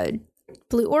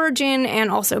Blue Origin and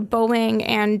also Boeing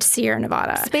and Sierra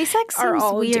Nevada. SpaceX are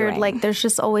all weird. Doing. Like there's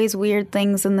just always weird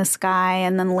things in the sky,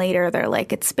 and then later they're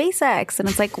like, it's SpaceX, and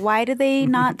it's like, why did they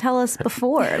not tell us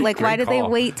before? Like, why did they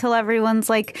wait till everyone's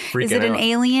like, is it an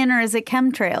alien or is it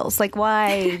chemtrails? Like,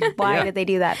 why did they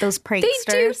do that? Those pranksters.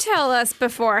 They do tell us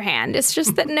beforehand. It's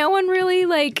just that no one really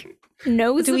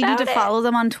knows. Do we need to follow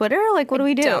them on Twitter? Like, what do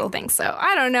we do? I don't think so.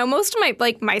 I don't know. Most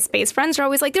of my space friends are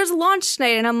always like, there's a launch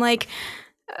tonight, and I'm like,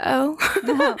 oh,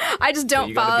 I just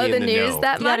don't follow the news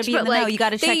that much. But you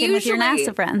got to check in with your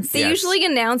NASA friends. They usually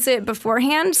announce it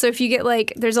beforehand. So if you get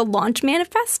there's a launch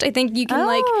manifest, I think you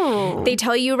can they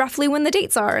tell you roughly when the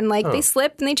dates are, and they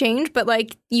slip and they change. But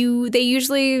they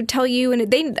usually tell you, and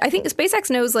I think SpaceX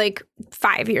knows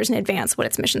 5 years in advance what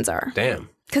its missions are. Damn.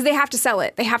 Because they have to sell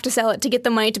it. They have to sell it to get the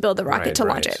money to build the rocket to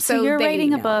launch it. So you're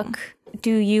writing a book.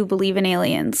 Do you believe in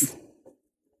aliens?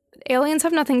 Aliens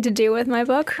have nothing to do with my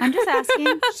book. I'm just asking,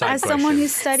 as someone who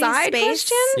studies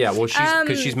space. Yeah, well,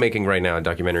 she's making right now a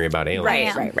documentary about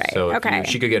aliens. Right. So if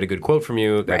she could get a good quote from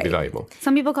you, that'd be valuable.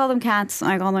 Some people call them cats.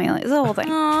 I call them aliens. The whole thing.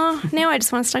 Aw, now I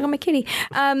just want to snuggle my kitty.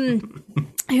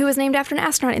 Who was named after an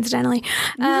astronaut, incidentally.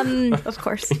 Of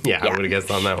course. Yeah, I would have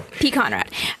guessed on that one. P.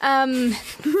 Conrad.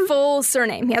 Full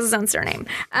surname. He has his own surname.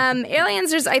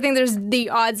 Aliens, I think there's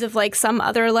the odds of some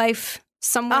other life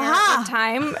somewhere in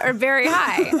time are very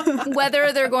high.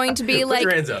 Whether they're going to be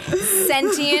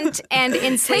sentient and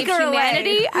enslave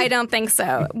humanity, I don't think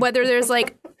so. Whether there's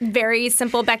very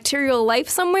simple bacterial life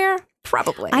somewhere,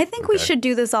 probably. I think we should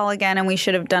do this all again, and we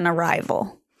should have done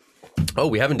Arrival. Oh,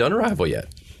 we haven't done Arrival yet.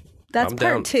 That's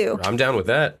part 2. I'm down with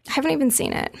that. I haven't even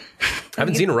seen it.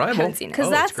 Haven't seen Arrival? Haven't seen it. Because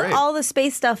that's all the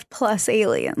space stuff plus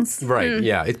aliens. Right,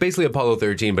 yeah. It's basically Apollo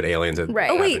 13, but aliens. Right.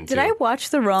 Oh, wait, did I watch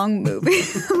the wrong movie?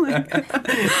 No,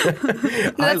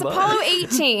 that's Apollo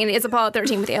 18. It's Apollo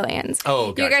 13 with aliens.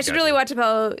 Oh, gotcha, you guys should really watch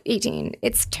Apollo 18.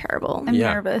 It's terrible. I'm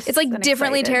nervous. It's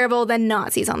differently terrible than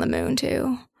Nazis on the moon,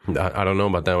 too. I don't know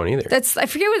about that one either. I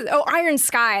forget what. Iron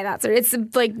Sky. That's it. It's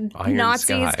Iron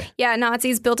Nazis. Sky. Yeah,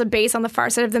 Nazis built a base on the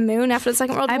far side of the moon after the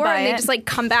Second World War, and they just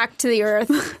come back to the Earth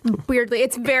weirdly.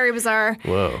 It's very bizarre.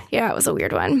 Whoa. Yeah, it was a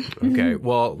weird one. Okay.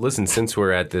 Well, listen. Since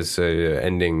we're at this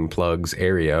ending plugs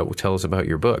area, tell us about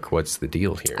your book. What's the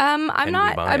deal here? I'm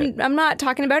not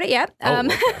talking about it yet.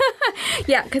 Okay.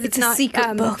 Yeah, because it's not a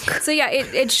secret book. So yeah,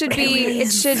 it should be.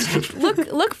 It should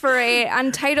look for a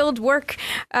untitled work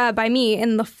by me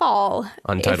in the fall.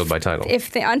 Untitled by title.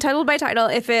 Untitled by title.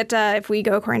 If we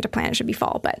go according to plan, it should be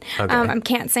fall. But I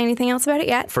can't say anything else about it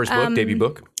yet. First book, debut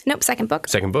book? Nope, second book.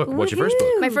 Second book. What's your first book?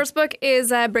 My first book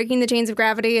is Breaking the Chains of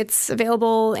Gravity. It's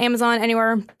available Amazon,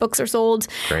 anywhere books are sold.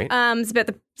 Great. It's about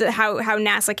how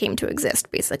NASA came to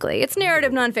exist, basically. It's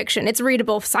narrative nonfiction. It's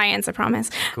readable science, I promise.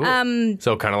 Cool.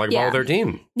 So kind of like Apollo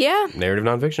 13. Yeah. Narrative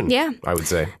nonfiction. Yeah. I would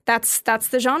say. That's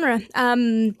the genre.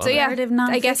 Narrative nonfiction.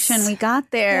 I guess we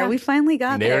got there. Yeah. We finally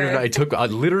got narrative, there. It took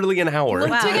literally an hour. It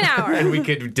took an hour. And we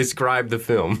could describe the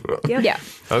film. Yep. Yeah.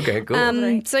 Okay,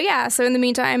 cool. So in the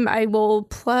meantime, I will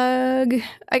plug,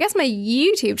 I guess, my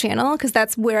YouTube channel, because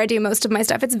that's where I do most of my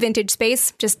stuff. It's Vintage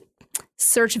Space. Just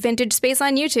search Vintage Space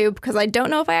on YouTube, because I don't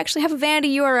know if I actually have a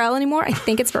vanity URL anymore. I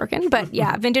think it's broken, but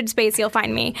yeah, Vintage Space, you'll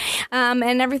find me.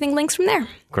 And everything links from there.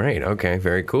 Great. Okay.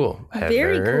 Very cool.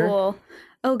 Very cool.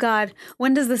 Oh, God.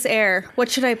 When does this air? What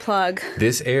should I plug?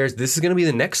 This is going to be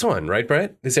the next one, right,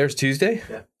 Brett? This airs Tuesday?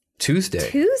 Yeah.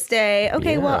 Tuesday.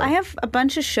 Okay, well, I have a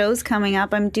bunch of shows coming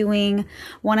up. I'm doing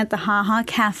one at the Haha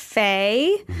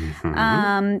Cafe.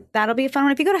 Mm-hmm. That'll be a fun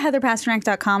one. If you go to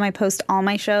heatherpasternak.com, I post all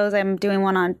my shows. I'm doing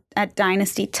one at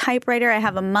Dynasty Typewriter. I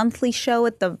have a monthly show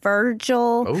at the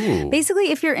Virgil. Ooh. Basically,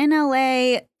 if you're in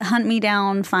LA, hunt me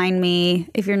down, find me.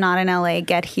 If you're not in LA,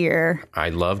 get here. I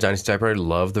love Dynasty Typewriter.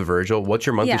 Love the Virgil. What's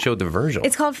your monthly show at the Virgil?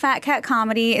 It's called Fat Cat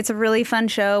Comedy. It's a really fun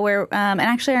show where, and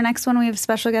actually our next one, we have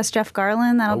special guest Jeff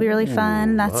Garland. That'll be really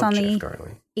fun. That's on the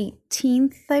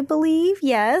 18th, I believe.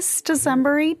 Yes,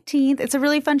 December 18th. It's a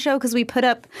really fun show because we put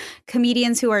up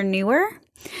comedians who are newer.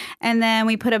 And then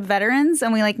we put up veterans,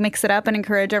 and we mix it up and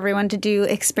encourage everyone to do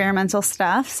experimental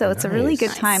stuff. So it's a really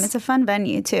good time. It's a fun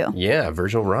venue too. Yeah,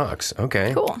 Virgil rocks.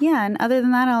 Okay. Cool. Yeah, and other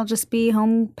than that, I'll just be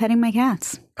home petting my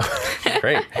cats.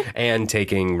 Great. And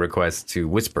taking requests to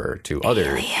whisper to others.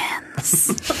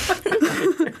 Aliens.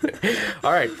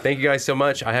 All right. Thank you guys so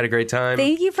much. I had a great time.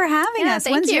 Thank you for having us.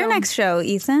 When's your next show,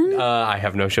 Ethan? I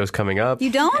have no shows coming up. You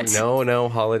don't? No.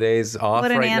 Holidays off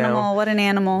right now. What an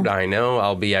animal. I know.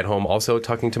 I'll be at home also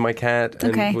talking to my cat.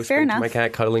 Okay, fair enough. To my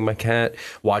cat, cuddling my cat,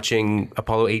 watching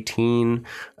Apollo 18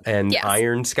 and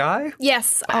Iron Sky.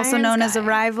 Yes. Also known as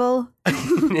Arrival.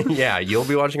 Yeah, you'll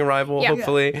be watching Arrival,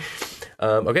 hopefully.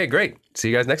 Okay, great. See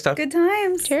you guys next time. Good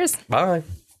times. Cheers. Bye.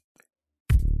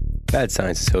 Bad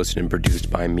Science is hosted and produced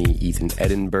by me, Ethan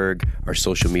Edinburgh. Our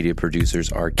social media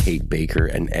producers are Kate Baker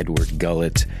and Edward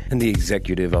Gullett. And the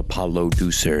executive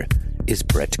Apollo-ducer is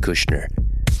Brett Kushner.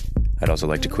 I'd also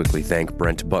like to quickly thank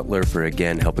Brent Butler for,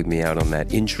 again, helping me out on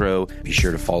that intro. Be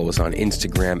sure to follow us on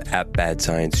Instagram at Bad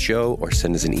Science Show, or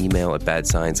send us an email at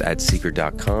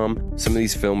badscience@secret.com. Some of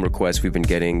these film requests we've been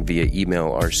getting via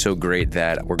email are so great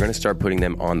that we're going to start putting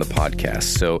them on the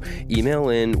podcast. So email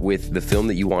in with the film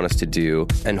that you want us to do,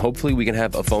 and hopefully we can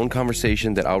have a phone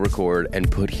conversation that I'll record and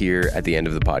put here at the end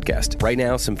of the podcast. Right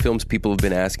now, some films people have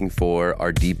been asking for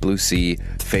are Deep Blue Sea,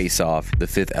 Face Off, The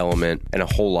Fifth Element, and a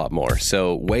whole lot more.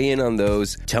 So weigh in on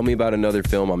those. Tell me about another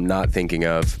film I'm not thinking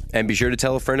of, and be sure to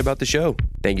tell a friend about the show.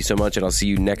 Thank you so much, and I'll see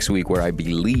you next week, where I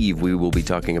believe we will be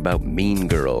talking about Mean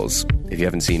Girls. If you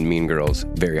haven't seen Mean Girls,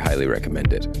 very highly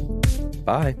recommend it.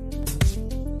 Bye.